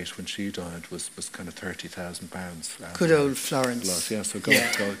estate, when she died, was kind of £30,000. Good old Florence. Yeah, so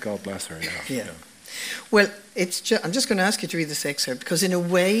God bless her. Yeah. Well, I'm just going to ask you to read this excerpt, because in a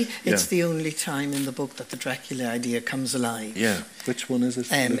way, it's the only time in the book that the Dracula idea comes alive. Yeah. Which one is it?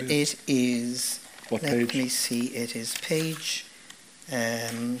 It is... What page? Let me see. It is page...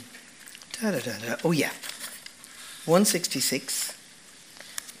 Oh, yeah. 166.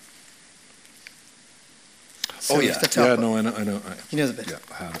 So I know. You know the bit. Yeah,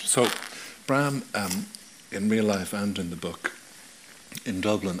 I have. So, Bram, in real life and in the book, in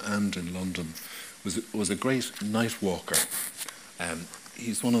Dublin and in London, was a great night walker.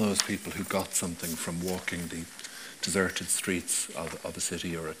 He's one of those people who got something from walking the deserted streets of a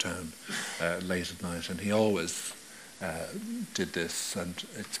city or a town late at night, and he always did this. And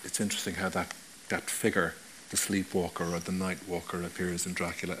it's interesting how that figure, the sleepwalker or the night walker, appears in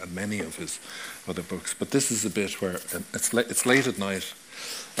Dracula and many of his other books. But this is a bit where it's late at night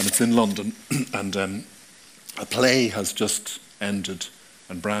and it's in London, and a play has just ended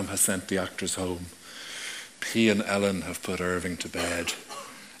and Bram has sent the actors home. He and Ellen have put Irving to bed,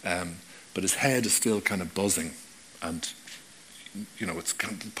 but his head is still kind of buzzing, and it's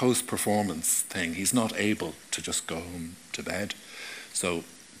kind of a post-performance thing. He's not able to just go home to bed. So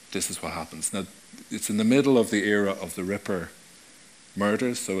this is what happens. Now, it's in the middle of the era of the Ripper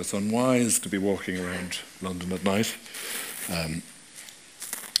murders, so it's unwise to be walking around London at night.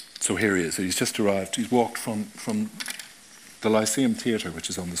 So here he is. So he's just arrived. He's walked from the Lyceum Theatre, which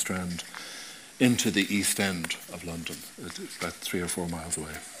is on the Strand, into the East End of London. It's about 3 or 4 miles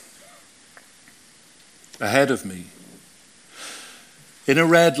away. Ahead of me, in a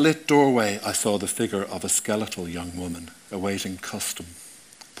red-lit doorway, I saw the figure of a skeletal young woman awaiting custom.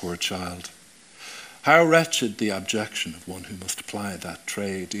 Poor child. How wretched the abjection of one who must ply that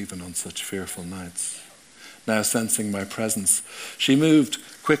trade even on such fearful nights. Now sensing my presence, she moved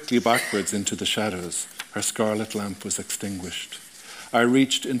quickly backwards into the shadows. Her scarlet lamp was extinguished. I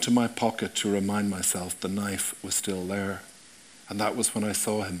reached into my pocket to remind myself the knife was still there. And that was when I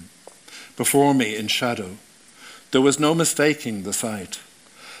saw him, before me in shadow. There was no mistaking the sight.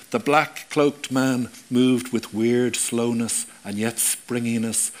 The black-cloaked man moved with weird slowness and yet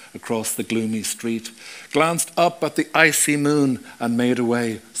springiness across the gloomy street, glanced up at the icy moon and made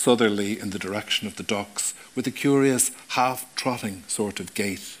away southerly in the direction of the docks with a curious half-trotting sort of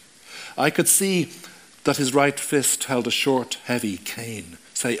gait. I could see that his right fist held a short, heavy cane,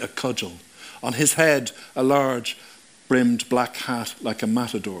 say a cudgel. On his head, a large, brimmed black hat like a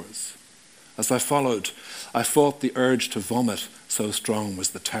matador's. As I followed, I fought the urge to vomit, so strong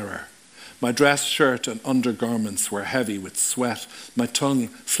was the terror. My dress shirt and undergarments were heavy with sweat, my tongue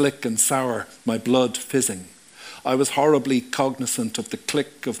slick and sour, my blood fizzing. I was horribly cognizant of the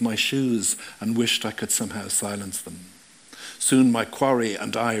click of my shoes and wished I could somehow silence them. Soon my quarry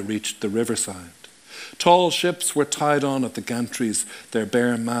and I reached the riverside. Tall ships were tied on at the gantries, their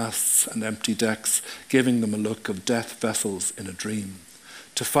bare masts and empty decks giving them a look of death vessels in a dream.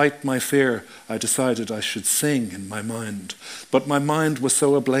 To fight my fear, I decided I should sing in my mind. But my mind was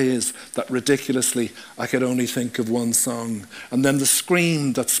so ablaze that ridiculously I could only think of one song. And then the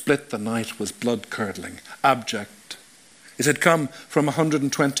scream that split the night was blood-curdling, abject. It had come from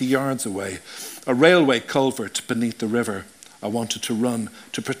 120 yards away, a railway culvert beneath the river. I wanted to run,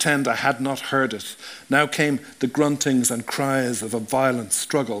 to pretend I had not heard it. Now came the gruntings and cries of a violent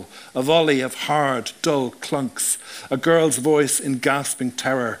struggle, a volley of hard, dull clunks, a girl's voice in gasping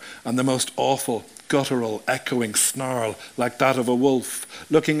terror, and the most awful, guttural, echoing snarl like that of a wolf.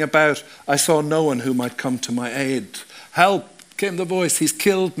 Looking about, I saw no one who might come to my aid. "Help!" came the voice. "He's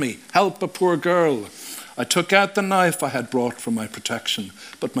killed me. Help a poor girl." I took out the knife I had brought for my protection,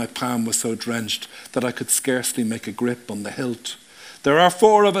 but my palm was so drenched that I could scarcely make a grip on the hilt. "There are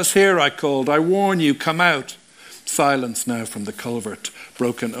 4 of us here," I called. "I warn you, come out." Silence now from the culvert,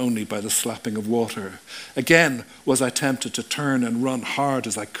 broken only by the slapping of water. Again was I tempted to turn and run hard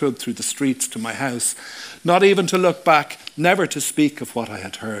as I could through the streets to my house, not even to look back, never to speak of what I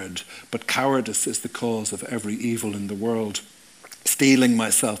had heard. But cowardice is the cause of every evil in the world. Steeling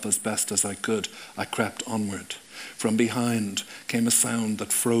myself as best as I could, I crept onward. From behind came a sound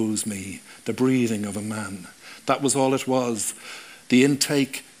that froze me, the breathing of a man. That was all it was, the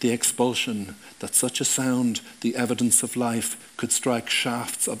intake, the expulsion, that such a sound, the evidence of life, could strike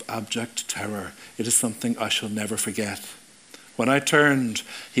shafts of abject terror. It is something I shall never forget. When I turned,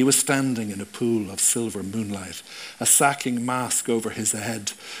 he was standing in a pool of silver moonlight, a sacking mask over his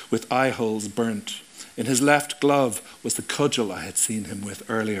head, with eye holes burnt. In his left glove was the cudgel I had seen him with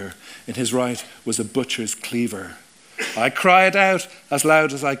earlier. In his right was a butcher's cleaver. I cried out as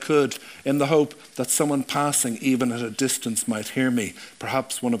loud as I could, in the hope that someone passing even at a distance might hear me,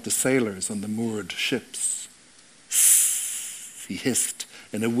 perhaps one of the sailors on the moored ships. "Sss," he hissed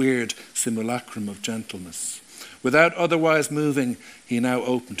in a weird simulacrum of gentleness. Without otherwise moving, he now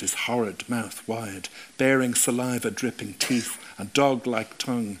opened his horrid mouth wide, bearing saliva-dripping teeth and dog-like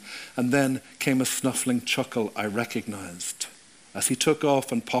tongue, and then came a snuffling chuckle I recognized. As he took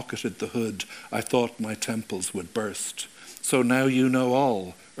off and pocketed the hood, I thought my temples would burst. "So now you know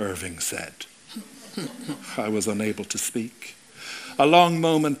all," Irving said. I was unable to speak. A long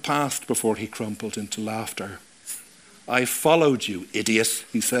moment passed before he crumpled into laughter. "I followed you, idiot,"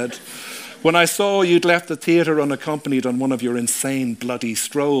 he said. "When I saw you'd left the theatre unaccompanied on one of your insane bloody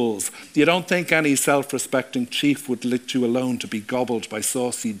strolls, you don't think any self-respecting chief would let you alone to be gobbled by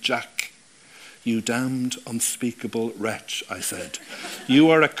saucy Jack?" "You damned unspeakable wretch," I said.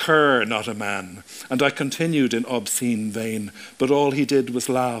 "You are a cur, not a man." And I continued in obscene vein, but all he did was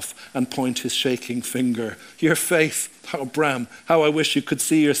laugh and point his shaking finger. "Your face, oh Bram, how I wish you could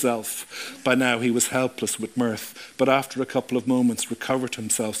see yourself." By now he was helpless with mirth, but after a couple of moments recovered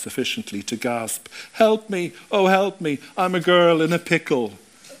himself sufficiently to gasp, "Help me, oh help me, I'm a girl in a pickle."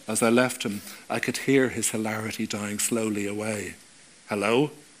 As I left him, I could hear his hilarity dying slowly away. "Hello?"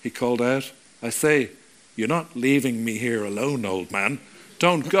 he called out. "I say, you're not leaving me here alone, old man.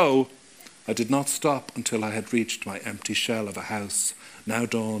 Don't go." I did not stop until I had reached my empty shell of a house, now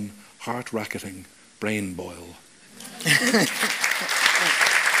dawn, heart racketing, brain boil.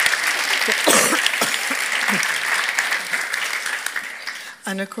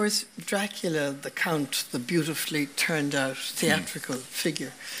 And of course, Dracula, the Count, the beautifully turned out theatrical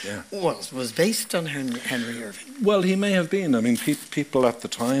figure, was based on Henry Irving. Well, he may have been. I mean, people at the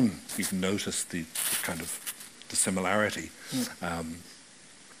time even noticed the kind of the similarity. I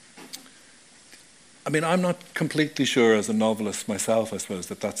mean, I'm not completely sure as a novelist myself, I suppose,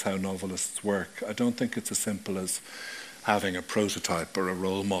 that that's how novelists work. I don't think it's as simple as having a prototype or a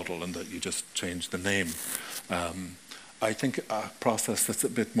role model and that you just change the name. I think a process that's a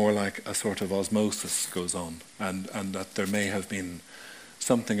bit more like a sort of osmosis goes on, and that there may have been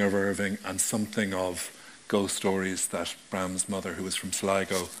something of Irving and something of ghost stories that Bram's mother, who was from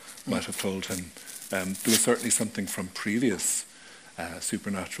Sligo, might have told him. There was certainly something from previous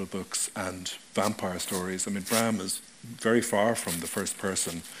supernatural books and vampire stories. I mean, Bram is very far from the first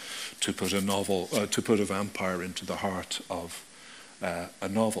person to put a vampire into the heart of a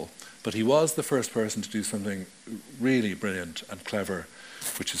novel. But he was the first person to do something really brilliant and clever,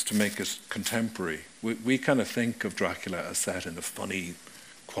 which is to make it contemporary. We kind of think of Dracula as set in a funny,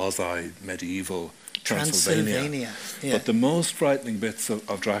 quasi-medieval Transylvania. Yeah. But the most frightening bits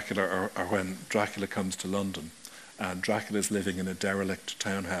of Dracula are when Dracula comes to London, and Dracula is living in a derelict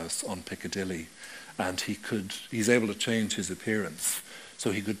townhouse on Piccadilly, and he's able to change his appearance.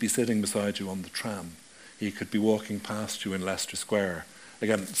 So he could be sitting beside you on the tram. He could be walking past you in Leicester Square.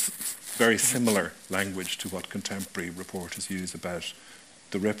 Again, very similar language to what contemporary reporters use about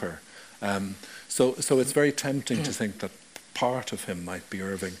the Ripper. So it's very tempting to think that part of him might be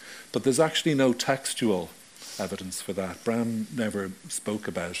Irving, but there's actually no textual evidence for that. Bram never spoke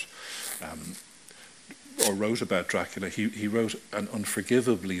about or wrote about Dracula. He wrote an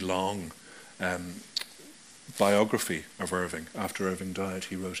unforgivably long biography of Irving. After Irving died,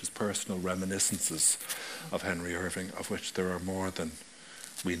 he wrote his personal reminiscences of Henry Irving, of which there are more than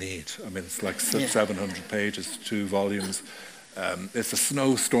we need. I mean, it's like 700 pages, 2 volumes. It's a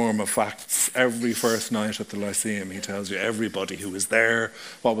snowstorm of facts. Every first night at the Lyceum, he tells you everybody who was there,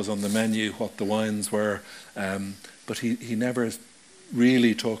 what was on the menu, what the wines were. But he never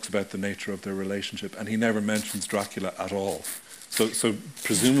really talks about the nature of their relationship, and he never mentions Dracula at all. So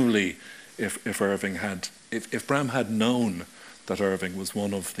presumably, if Bram had known that Irving was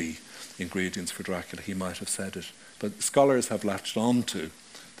one of the ingredients for Dracula, he might have said it. But scholars have latched on to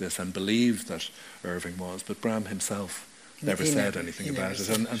this and believed that Irving was, but Bram himself never said anything about it,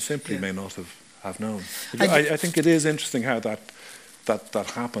 and simply may not have known. I think it is interesting how that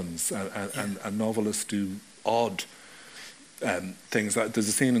happens, and novelists do odd things. There's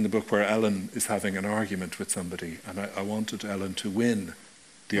a scene in the book where Ellen is having an argument with somebody, and I wanted Ellen to win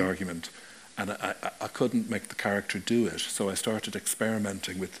the argument, and I couldn't make the character do it, so I started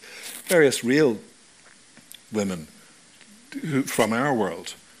experimenting with various real women from our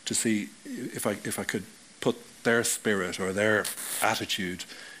world to see if I could put their spirit or their attitude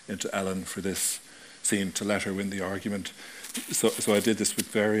into Ellen for this scene to let her win the argument. So I did this with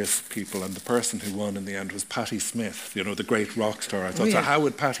various people, and the person who won in the end was Patti Smith, the great rock star. I thought, so how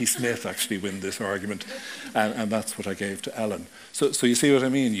would Patti Smith actually win this argument? And that's what I gave to Ellen. So you see what I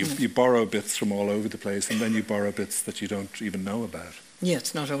mean? You borrow bits from all over the place, and then you borrow bits that you don't even know about. Yeah,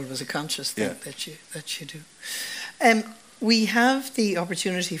 it's not always a conscious thing that you do. We have the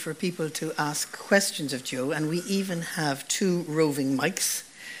opportunity for people to ask questions of Joe, and we even have 2 roving mics.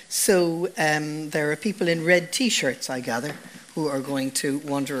 So there are people in red T-shirts, I gather, who are going to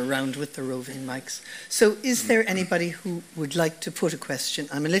wander around with the roving mics. So is there anybody who would like to put a question?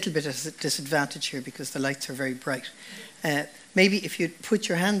 I'm a little bit at a disadvantage here because the lights are very bright. Maybe if you put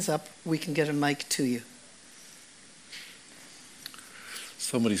your hands up, we can get a mic to you.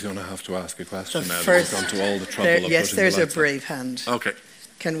 Somebody's going to have to ask a question now. They've gone to all the trouble of putting yes, there's the a brave hand. Okay.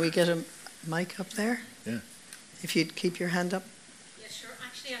 Can we get a mic up there? Yeah. If you'd keep your hand up. Yeah, sure.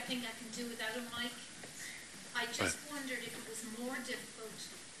 Actually, I think I can do without a mic. I just wondered if it was more difficult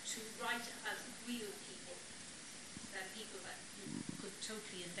to write about real people than people that you could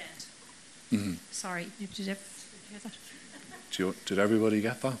totally invent. Mm-hmm. Sorry, did you hear that? Did everybody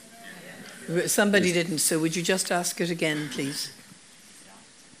get that? Somebody didn't, so would you just ask it again, please?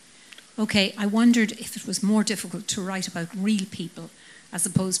 Okay, I wondered if it was more difficult to write about real people as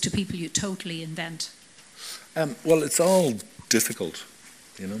opposed to people you totally invent. Well, it's all difficult,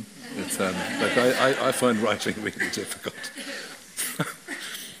 It's I find writing really difficult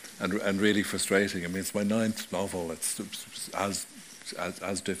and really frustrating. I mean, it's my 9th novel. It's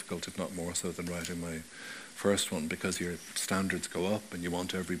as difficult, if not more so, than writing my first one, because your standards go up and you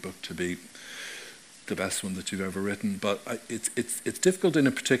want every book to be the best one that you've ever written. But it's difficult in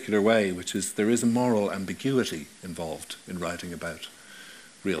a particular way, which is there is a moral ambiguity involved in writing about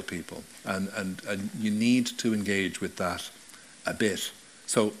real people, and you need to engage with that a bit.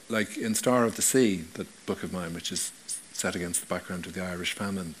 So, like in Star of the Sea, that book of mine, which is set against the background of the Irish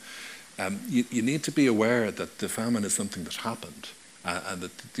famine, you need to be aware that the famine is something that happened, and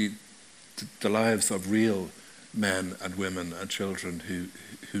that the lives of real men and women and children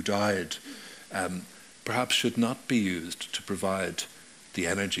who died perhaps should not be used to provide the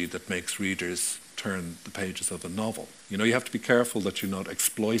energy that makes readers turn the pages of a novel. You have to be careful that you're not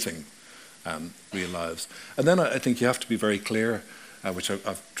exploiting real lives. And then I think you have to be very clear, which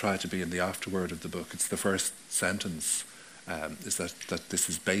I've tried to be in the afterword of the book. It's the first sentence, is that this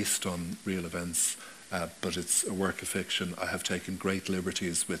is based on real events, but it's a work of fiction. I have taken great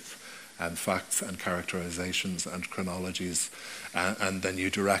liberties with facts and characterizations and chronologies, and then you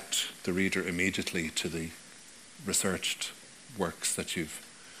direct the reader immediately to the researched works that you've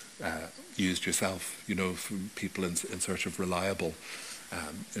used yourself. You know, people in search of reliable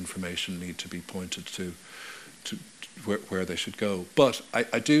information need to be pointed to where they should go. But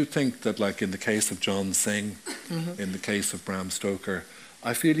I do think that, like in the case of John Synge, in the case of Bram Stoker,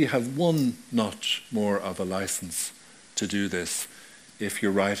 I feel you have one notch more of a license to do this if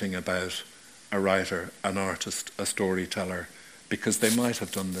you're writing about a writer, an artist, a storyteller, because they might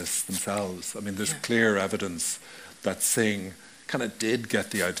have done this themselves. I mean, there's clear evidence that Synge kind of did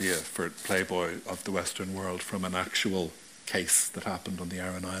get the idea for Playboy of the Western World from an actual case that happened on the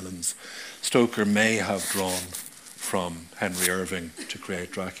Aran Islands. Stoker may have drawn from Henry Irving to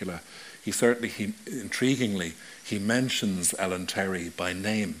create Dracula. Intriguingly, he mentions Ellen Terry by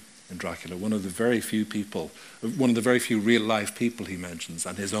name in Dracula, one of the very few real life people he mentions,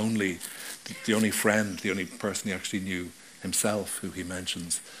 and the only friend, the only person he actually knew himself who he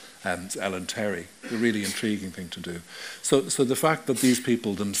mentions, Ellen Terry. A really intriguing thing to do. So the fact that these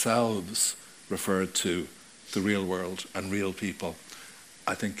people themselves referred to the real world and real people,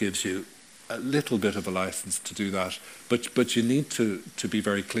 I think gives you a little bit of a license to do that. But you need to be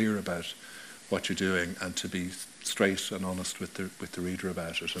very clear about what you're doing and to be straight and honest with the reader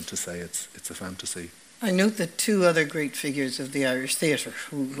about it and to say it's a fantasy. I note that two other great figures of the Irish theatre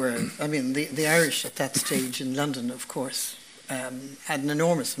who were, I mean, the Irish at that stage in London, of course, had an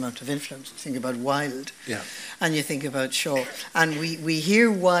enormous amount of influence. You think about Wilde, and you think about Shaw. And we hear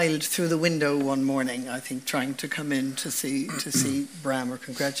Wilde through the window one morning, I think, trying to come in to see Bram or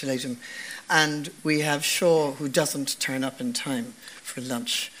congratulate him. And we have Shaw, who doesn't turn up in time for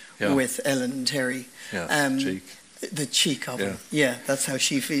lunch with Ellen Terry. Cheek. The cheek of him. Yeah, that's how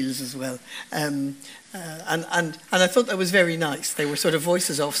she feels as well. And I thought that was very nice. They were sort of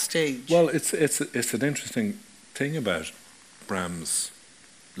voices off stage. Well, it's an interesting thing about Bram's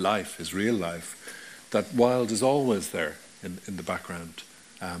life, his real life, that Wilde is always there in the background.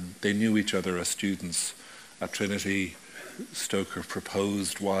 They knew each other as students at Trinity. Stoker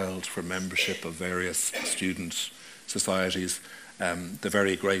proposed Wilde for membership of various student societies. The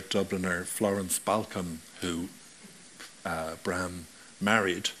very great Dubliner Florence Balcombe, who Bram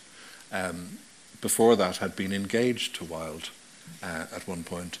married, before that had been engaged to Wilde at one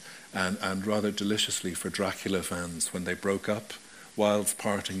point. And rather deliciously for Dracula fans, when they broke up, Wilde's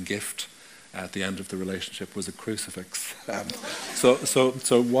parting gift at the end of the relationship was a crucifix.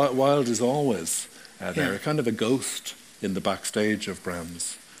 So Wilde is always there, a kind of a ghost in the backstage of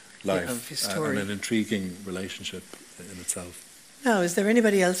Bram's life, of his story. And an intriguing relationship in itself. Now, is there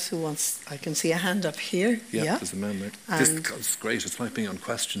anybody else who wants? I can see a hand up here. Yeah. There's a man there. This is great. It's like being on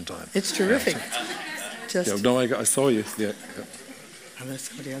Question Time. It's terrific. I saw you. Yeah. And there's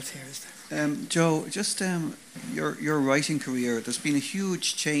somebody else here, is there? Joe, just your writing career, there's been a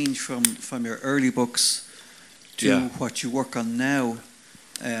huge change from your early books to what you work on now,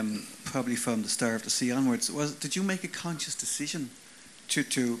 probably from The Star of the Sea onwards. Did you make a conscious decision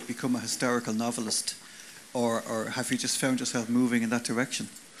to become a historical novelist, or have you just found yourself moving in that direction?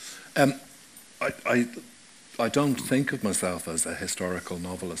 I don't think of myself as a historical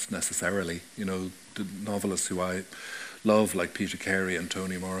novelist necessarily. You know, the novelists who I love, like Peter Carey and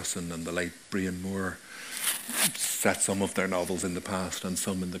Toni Morrison and the late Brian Moore, set some of their novels in the past and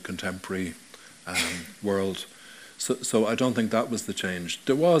some in the contemporary world. So I don't think that was the change.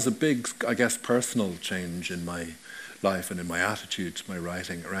 There was a big, I guess, personal change in my life and in my attitude to my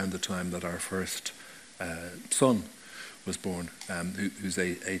writing around the time that our first son was born, who's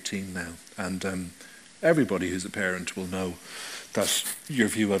 18 now. And everybody who's a parent will know that your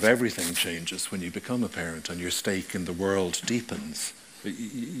view of everything changes when you become a parent and your stake in the world deepens.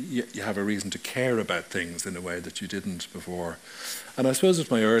 You have a reason to care about things in a way that you didn't before. And I suppose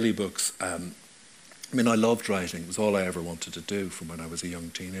with my early books, I mean, I loved writing. It was all I ever wanted to do from when I was a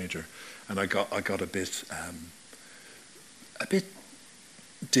young teenager. And I got a bit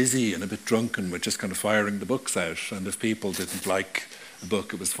dizzy and a bit drunken with just kind of firing the books out. And if people didn't like a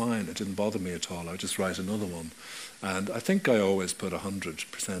book, it was fine. It didn't bother me at all. I'd just write another one. And I think I always put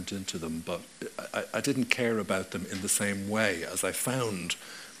 100% into them, but I didn't care about them in the same way as I found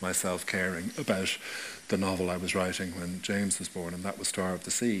myself caring about the novel I was writing when James was born, and that was Star of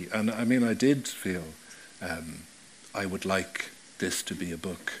the Sea. And I mean, I did feel I would like this to be a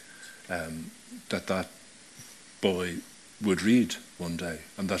book that boy would read one day,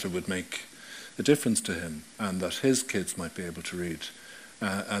 and that it would make a difference to him, and that his kids might be able to read.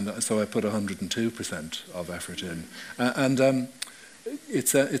 And so I put 102% of effort in.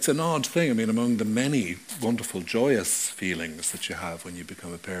 It's an odd thing. I mean, among the many wonderful, joyous feelings that you have when you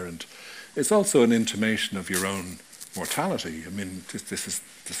become a parent, it's also an intimation of your own mortality. I mean, this is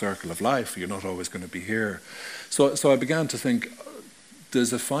the circle of life. You're not always going to be here. So I began to think,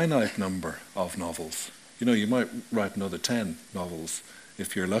 there's a finite number of novels. You know, you might write another 10 novels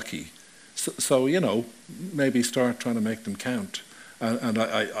if you're lucky. So you know, maybe start trying to make them count. And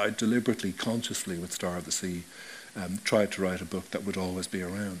I deliberately, consciously, with Star of the Sea, tried to write a book that would always be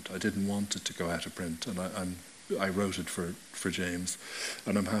around. I didn't want it to go out of print, and I wrote it for James,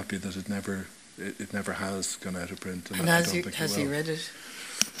 and I'm happy that it never has gone out of print. And has he read it?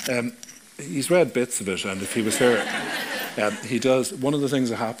 He's read bits of it, and if he was here, he does. One of the things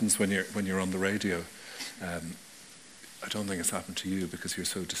that happens when you're on the radio, I don't think it's happened to you because you're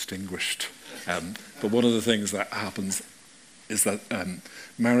so distinguished, but one of the things that happens is that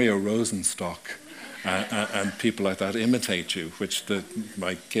Mario Rosenstock and people like that imitate you, which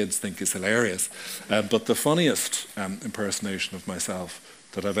my kids think is hilarious. But the funniest impersonation of myself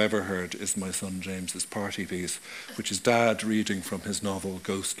that I've ever heard is my son James's party piece, which is Dad reading from his novel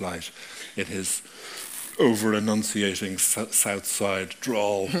Ghostlight in his over-enunciating South Side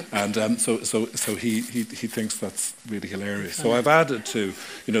drawl, and so he thinks that's really hilarious. So I've added to,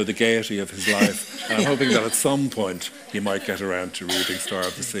 you know, the gaiety of his life, and I'm hoping that at some point he might get around to reading Star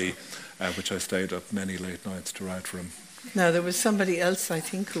of the Sea, which I stayed up many late nights to write for him. Now, there was somebody else, I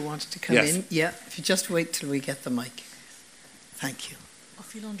think, who wanted to come Yes. in. Yeah, if you just wait till we get the mic. Thank you. I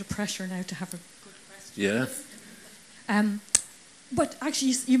feel under pressure now to have a good question. Yeah. But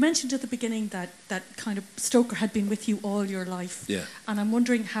actually, you mentioned at the beginning that kind of Stoker had been with you all your life. Yeah. And I'm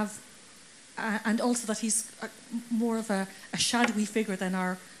wondering, and also that he's more of a shadowy figure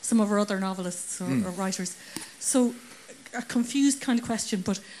than some of our other novelists or writers. So, a confused kind of question,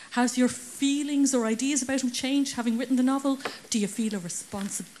 but has your feelings or ideas about him changed having written the novel? Do you feel a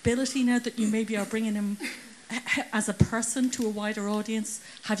responsibility now that you maybe are bringing him as a person to a wider audience?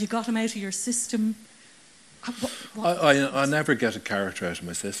 Have you got him out of your system? I never get a character out of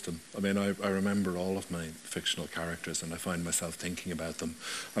my system. I mean, I remember all of my fictional characters, and I find myself thinking about them.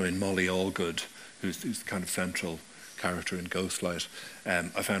 I mean, Molly Allgood, who's the kind of central character in Ghostlight,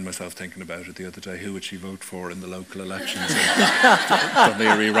 I found myself thinking about it the other day. Who would she vote for in the local elections?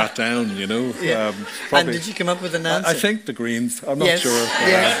 Suddenly Rathdown, you know. Yeah. And did you come up with an answer? I think the Greens. I'm not sure.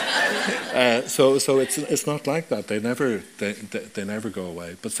 Yes. So it's not like that. They never go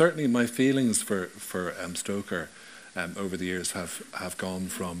away. But certainly my feelings for Stoker over the years have gone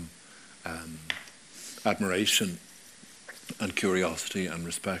from admiration and curiosity and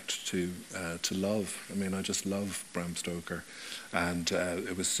respect to love. I mean, I just love Bram Stoker, and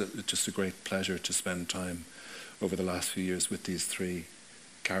it was just a great pleasure to spend time over the last few years with these three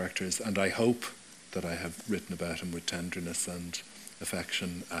characters, and I hope that I have written about him with tenderness and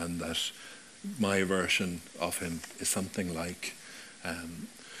affection, and that my version of him is something like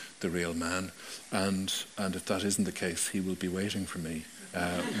the real man, and if that isn't the case, he will be waiting for me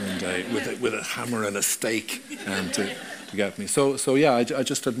one day with a hammer and a stake to get me. So yeah, I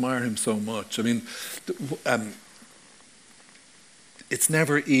just admire him so much. I mean, it's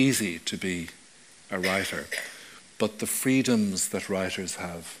never easy to be a writer, but the freedoms that writers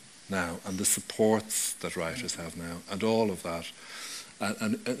have now, and the supports that writers have now, and all of that,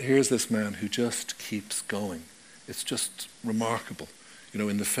 and here's this man who just keeps going. It's just remarkable, you know,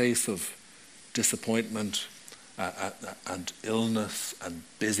 in the face of disappointment and illness and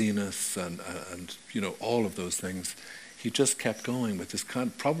busyness and you know, all of those things. He just kept going with this kind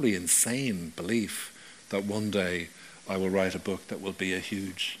of probably insane belief that one day I will write a book that will be a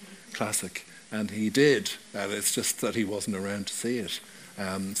huge classic, and he did. And it's just that he wasn't around to see it.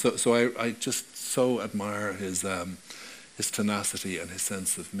 So I just so admire his tenacity and his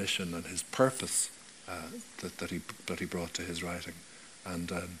sense of mission and his purpose that he brought to his writing.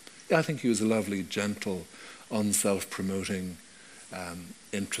 And yeah, I think he was a lovely, gentle, unself-promoting,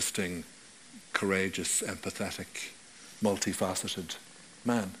 interesting, courageous, empathetic, multifaceted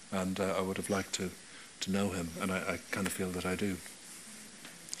man, and I would have liked to know him, and I kind of feel that I do.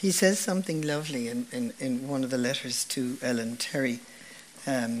 He says something lovely in one of the letters to Ellen Terry,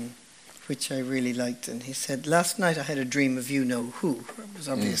 which I really liked, and he said, "Last night I had a dream of you-know-who." It was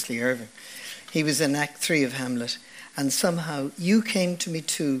obviously Irving. He was in Act 3 of Hamlet, and somehow you came to me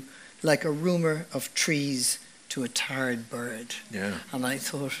too, like a rumour of trees to a tired bird. Yeah. And I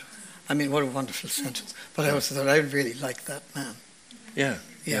thought, I mean, what a wonderful sentence. But I also thought I would really like that man. Yeah.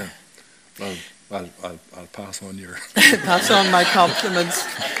 Well, I'll pass on your... Pass on my compliments.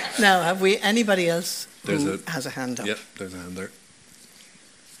 Now, have we anybody else who has a hand up? Yep, there's a hand there.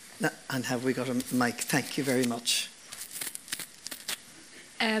 No, and have we got a mic? Thank you very much.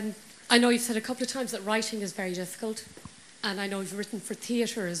 I know you've said a couple of times that writing is very difficult, and I know you've written for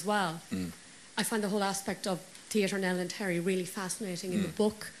theatre as well. I find the whole aspect of theatre and Ellen Terry really fascinating in the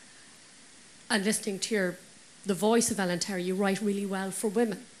book. And listening to the voice of Ellen Terry, you write really well for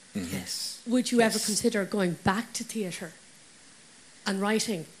women. Yes. Would you ever consider going back to theatre and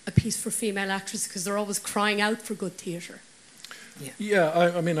writing a piece for female actresses, because they're always crying out for good theatre?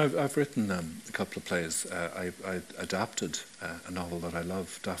 Yeah, I mean, I've written a couple of plays. I adapted a novel that I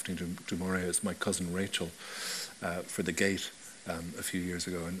love, Daphne du Maurier's My Cousin Rachel, for The Gate a few years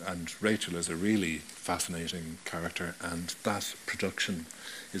ago. And Rachel is a really fascinating character, and that production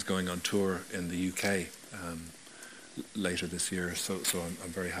is going on tour in the UK later this year. So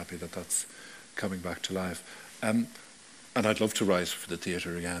I'm very happy that that's coming back to life. And I'd love to write for the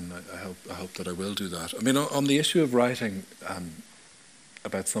theatre again. I hope that I will do that. I mean, on the issue of writing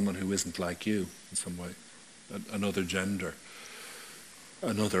about someone who isn't like you in some way, another gender,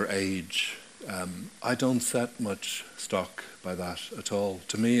 another age, I don't set much stock by that at all.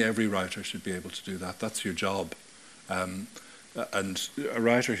 To me, every writer should be able to do that. That's your job. And a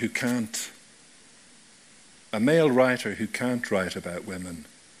writer who can't, a male writer who can't write about women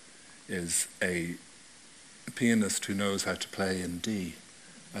is a pianist who knows how to play in D.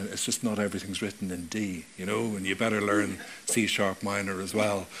 And it's just not everything's written in D, you know, and you better learn C sharp minor as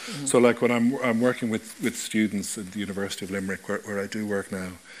well. So like when I'm working with students at the University of Limerick, where I do work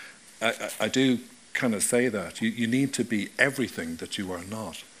now, I do kind of say that. You need to be everything that you are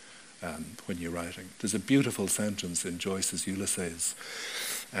not when you're writing. There's a beautiful sentence in Joyce's Ulysses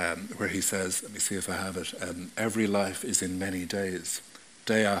where he says, let me see if I have it, every life is in many days.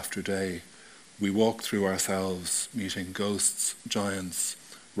 Day after day, we walk through ourselves, meeting ghosts, giants,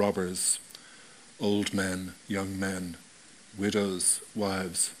 robbers, old men, young men, widows,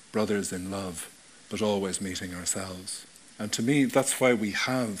 wives, brothers in love, but always meeting ourselves. And to me, that's why we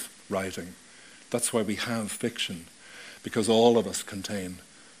have writing. That's why we have fiction, because all of us contain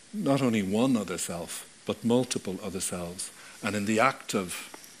not only one other self, but multiple other selves. And in the act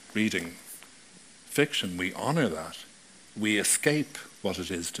of reading fiction, we honour that. We escape what it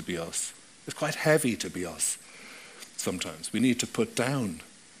is to be us. It's quite heavy to be us sometimes. We need to put down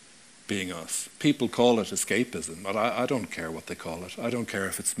being us. People call it escapism, but I don't care what they call it. I don't care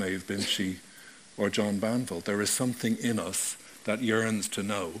if it's Maeve Binchy or John Banville. There is something in us that yearns to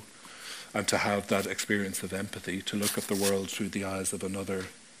know and to have that experience of empathy, to look at the world through the eyes of another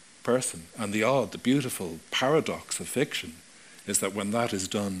person. And the beautiful paradox of fiction is that when that is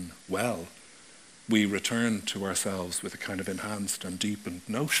done well, we return to ourselves with a kind of enhanced and deepened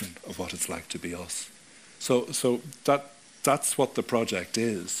notion of what it's like to be us. So that's what the project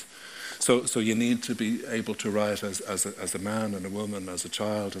is. So you need to be able to write as a man and a woman, as a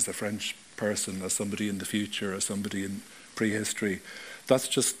child, as a French person, as somebody in the future, as somebody in prehistory. That's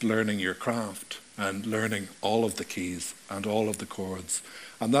just learning your craft and learning all of the keys and all of the chords.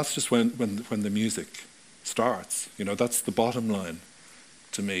 And that's just when the music starts. You know, that's the bottom line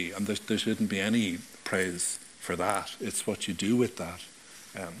to me. And there shouldn't be any praise for that. It's what you do with that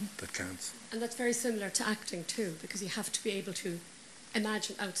that counts. And that's very similar to acting too, because you have to be able to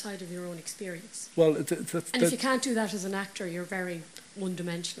imagine outside of your own experience. Well, and if you can't do that as an actor, you're very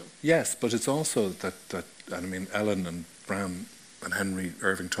one-dimensional. Yes, but it's also that I mean, Ellen and Bram and Henry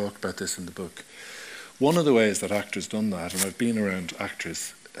Irving talk about this in the book. One of the ways that actors done that, and I've been around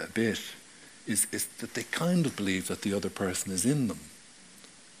actors a bit, is that they kind of believe that the other person is in them.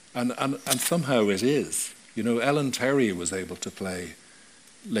 And somehow it is. You know, Ellen Terry was able to play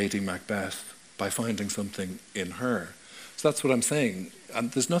Lady Macbeth by finding something in her. So that's what I'm saying.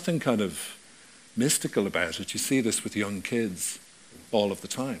 And there's nothing kind of mystical about it. You see this with young kids all of the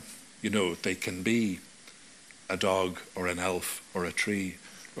time. You know, they can be a dog or an elf or a tree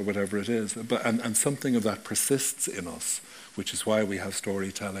or whatever it is. And something of that persists in us, which is why we have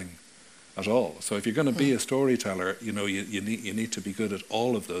storytelling at all. So if you're going to be a storyteller, you know, you need to be good at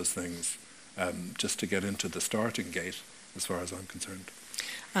all of those things just to get into the starting gate, as far as I'm concerned.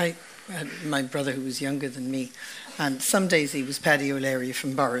 I had my brother who was younger than me, and some days he was Paddy O'Leary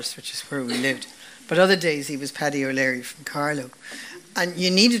from Boris, which is where we lived, but other days he was Paddy O'Leary from Carlow. And you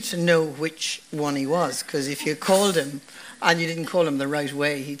needed to know which one he was, because if you called him and you didn't call him the right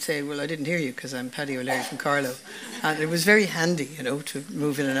way, he'd say, well, I didn't hear you because I'm Paddy O'Leary from Carlow. And it was very handy, you know, to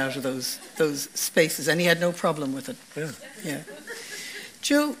move in and out of those spaces, and he had no problem with it. Yeah.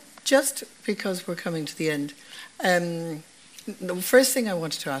 Joe, just because we're coming to the end, the first thing I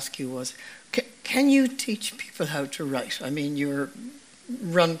wanted to ask you was, can you teach people how to write? I mean, you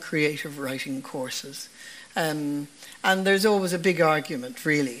run creative writing courses. And there's always a big argument,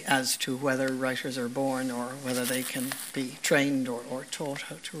 really, as to whether writers are born or whether they can be trained or taught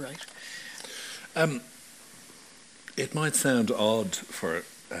how to write. It might sound odd for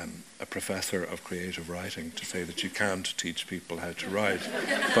a professor of creative writing to say that you can't teach people how to write,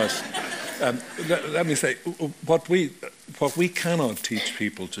 but let me say, what we cannot teach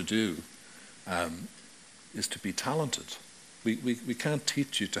people to do is to be talented. We can't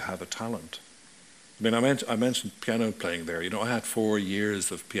teach you to have a talent. I mean, I mentioned piano playing there. You know, I had 4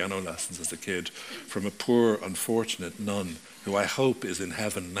 years of piano lessons as a kid from a poor, unfortunate nun who I hope is in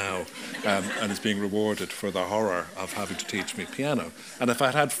heaven now and is being rewarded for the horror of having to teach me piano. And if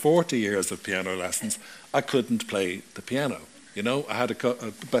I'd had 40 years of piano lessons, I couldn't play the piano. You know, I had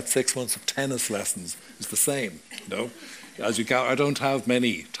about 6 months of tennis lessons. It's the same, you know. As you go, I don't have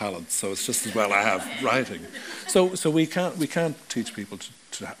many talents, so it's just as well I have writing. So we can't teach people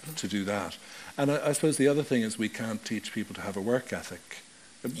to do that. And I suppose the other thing is we can't teach people to have a work ethic.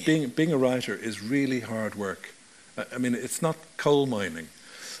 Yeah. Being a writer is really hard work. I mean, it's not coal mining,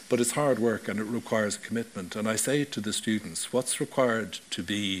 but it's hard work and it requires commitment. And I say to the students, what's required to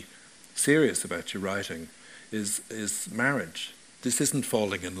be serious about your writing is marriage. This isn't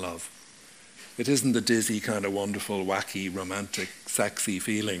falling in love. It isn't the dizzy, kind of wonderful, wacky, romantic, sexy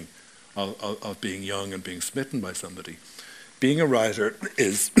feeling of being young and being smitten by somebody. Being a writer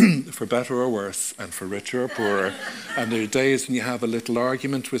is, for better or worse, and for richer or poorer, and there are days when you have a little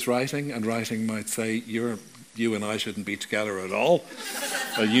argument with writing, and writing might say, you and I shouldn't be together at all.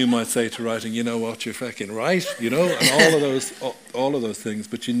 Or you might say to writing, you know what, you're fucking right, you know, and all of those things,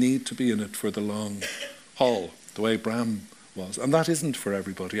 but you need to be in it for the long haul, the way Bram was. And that isn't for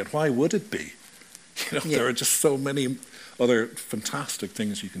everybody, and why would it be? You know, there are just so many other fantastic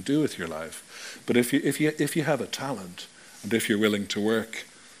things you can do with your life. But if you have a talent, and if you're willing to work,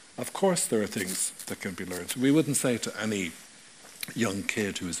 of course there are things that can be learned. We wouldn't say to any young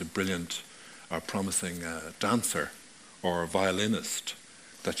kid who is a brilliant or promising dancer or violinist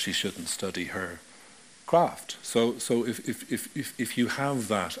that she shouldn't study her craft. So if you have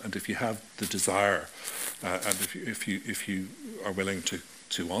that, and if you have the desire, and if you are willing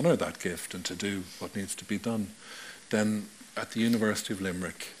to honour that gift and to do what needs to be done, then at the University of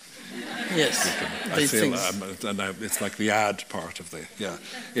Limerick, yes, I feel, it's like the ad part of the,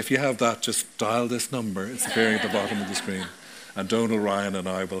 if you have that, just dial this number. It's appearing at the bottom of the screen. And Donal Ryan and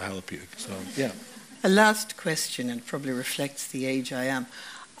I will help you. So, yeah. A last question, and it probably reflects the age I am.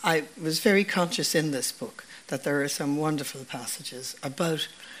 I was very conscious in this book that there are some wonderful passages about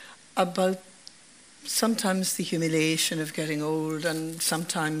sometimes the humiliation of getting old, and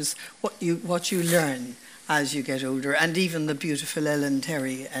sometimes what you learn as you get older, and even the beautiful Ellen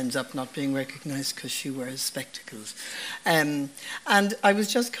Terry ends up not being recognised because she wears spectacles. And I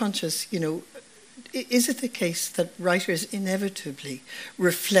was just conscious, you know, is it the case that writers inevitably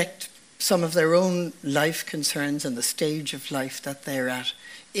reflect some of their own life concerns and the stage of life that they're at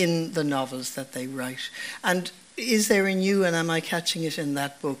in the novels that they write? And is there in you, and am I catching it in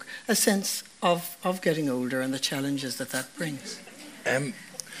that book, a sense of getting older and the challenges that brings?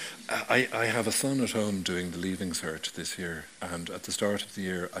 I have a son at home doing the Leaving Cert this year, and at the start of the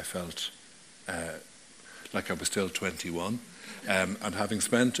year I felt like I was still 21. And having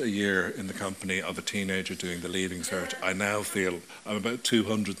spent a year in the company of a teenager doing the Leaving Cert, I now feel I'm about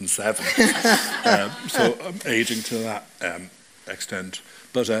 207. So I'm aging to that extent.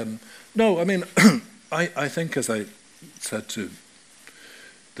 But no, I mean, I think, as I said to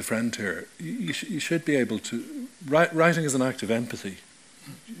the friend here, you should be able to... Writing is an act of empathy.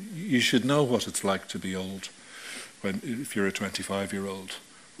 You should know what it's like to be old if you're a 25-year-old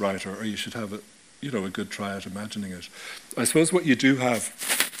writer, or you should have a good try at imagining it. I suppose what you do have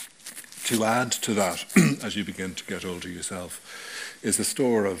to add to that as you begin to get older yourself is a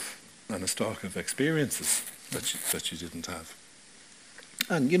store of and a stock of experiences that you didn't have.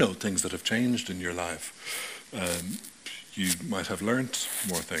 And, you know, things that have changed in your life. You might have learnt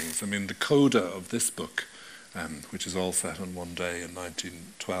more things. I mean, the coda of this book, which is all set on one day in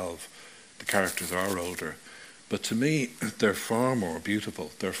 1912, the characters are older. But to me, they're far more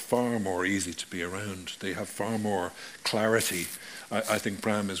beautiful. They're far more easy to be around. They have far more clarity. I think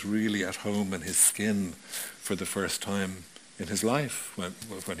Bram is really at home in his skin for the first time in his life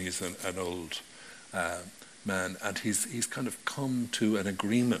when he's an old man. And he's kind of come to an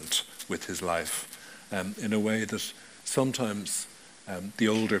agreement with his life in a way that sometimes the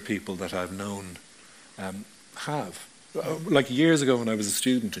older people that I've known have. Like years ago when I was a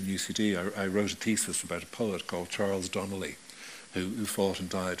student in UCD, I wrote a thesis about a poet called Charles Donnelly. who fought and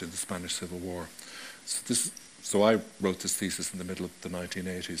died in the Spanish Civil War. So I wrote this thesis in the middle of the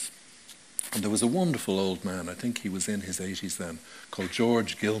 1980s. And there was a wonderful old man, I think he was in his 80s then, called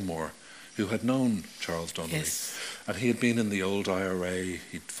George Gilmore, who had known Charles Donnelly. Yes. And he had been in the old IRA,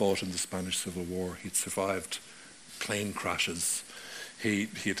 he'd fought in the Spanish Civil War, he'd survived plane crashes. He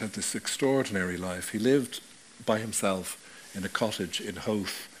had had this extraordinary life. He lived by himself in a cottage in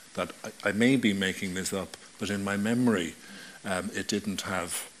Howth that I may be making this up, but in my memory it didn't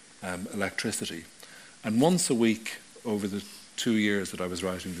have electricity. And once a week over the 2 years that I was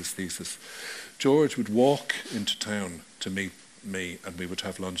writing this thesis, George would walk into town to meet me and we would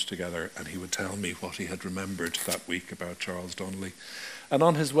have lunch together, and he would tell me what he had remembered that week about Charles Donnelly. And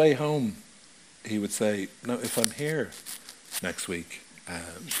on his way home he would say, "Now if I'm here next week,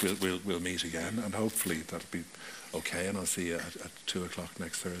 we'll meet again, and hopefully that'll be okay, and I'll see you at 2 o'clock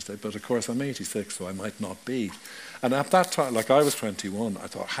next Thursday. But of course I'm 86, so I might not be." And at that time, like I was 21, I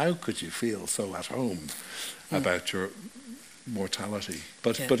thought, how could you feel so at home about your mortality?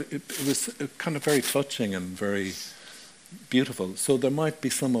 But it was kind of very touching and very beautiful. So there might be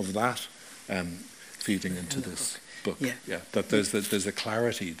some of that feeding into this book. Yeah, that there's a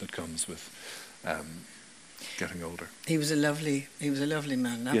clarity that comes with getting older. He was a lovely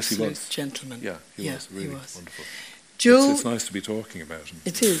man. Absolute yes, he was. Gentleman. Yeah, he was really wonderful. Joe, it's nice to be talking about him.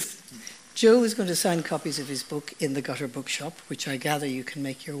 It is. Joe is going to sign copies of his book in the Gutter Bookshop, which I gather you can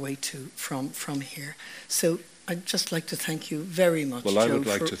make your way to from here. So I'd just like to thank you very much, Well, Joe, I would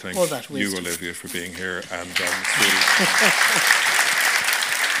like to thank you, wisdom. Olivia, for being here, and it's really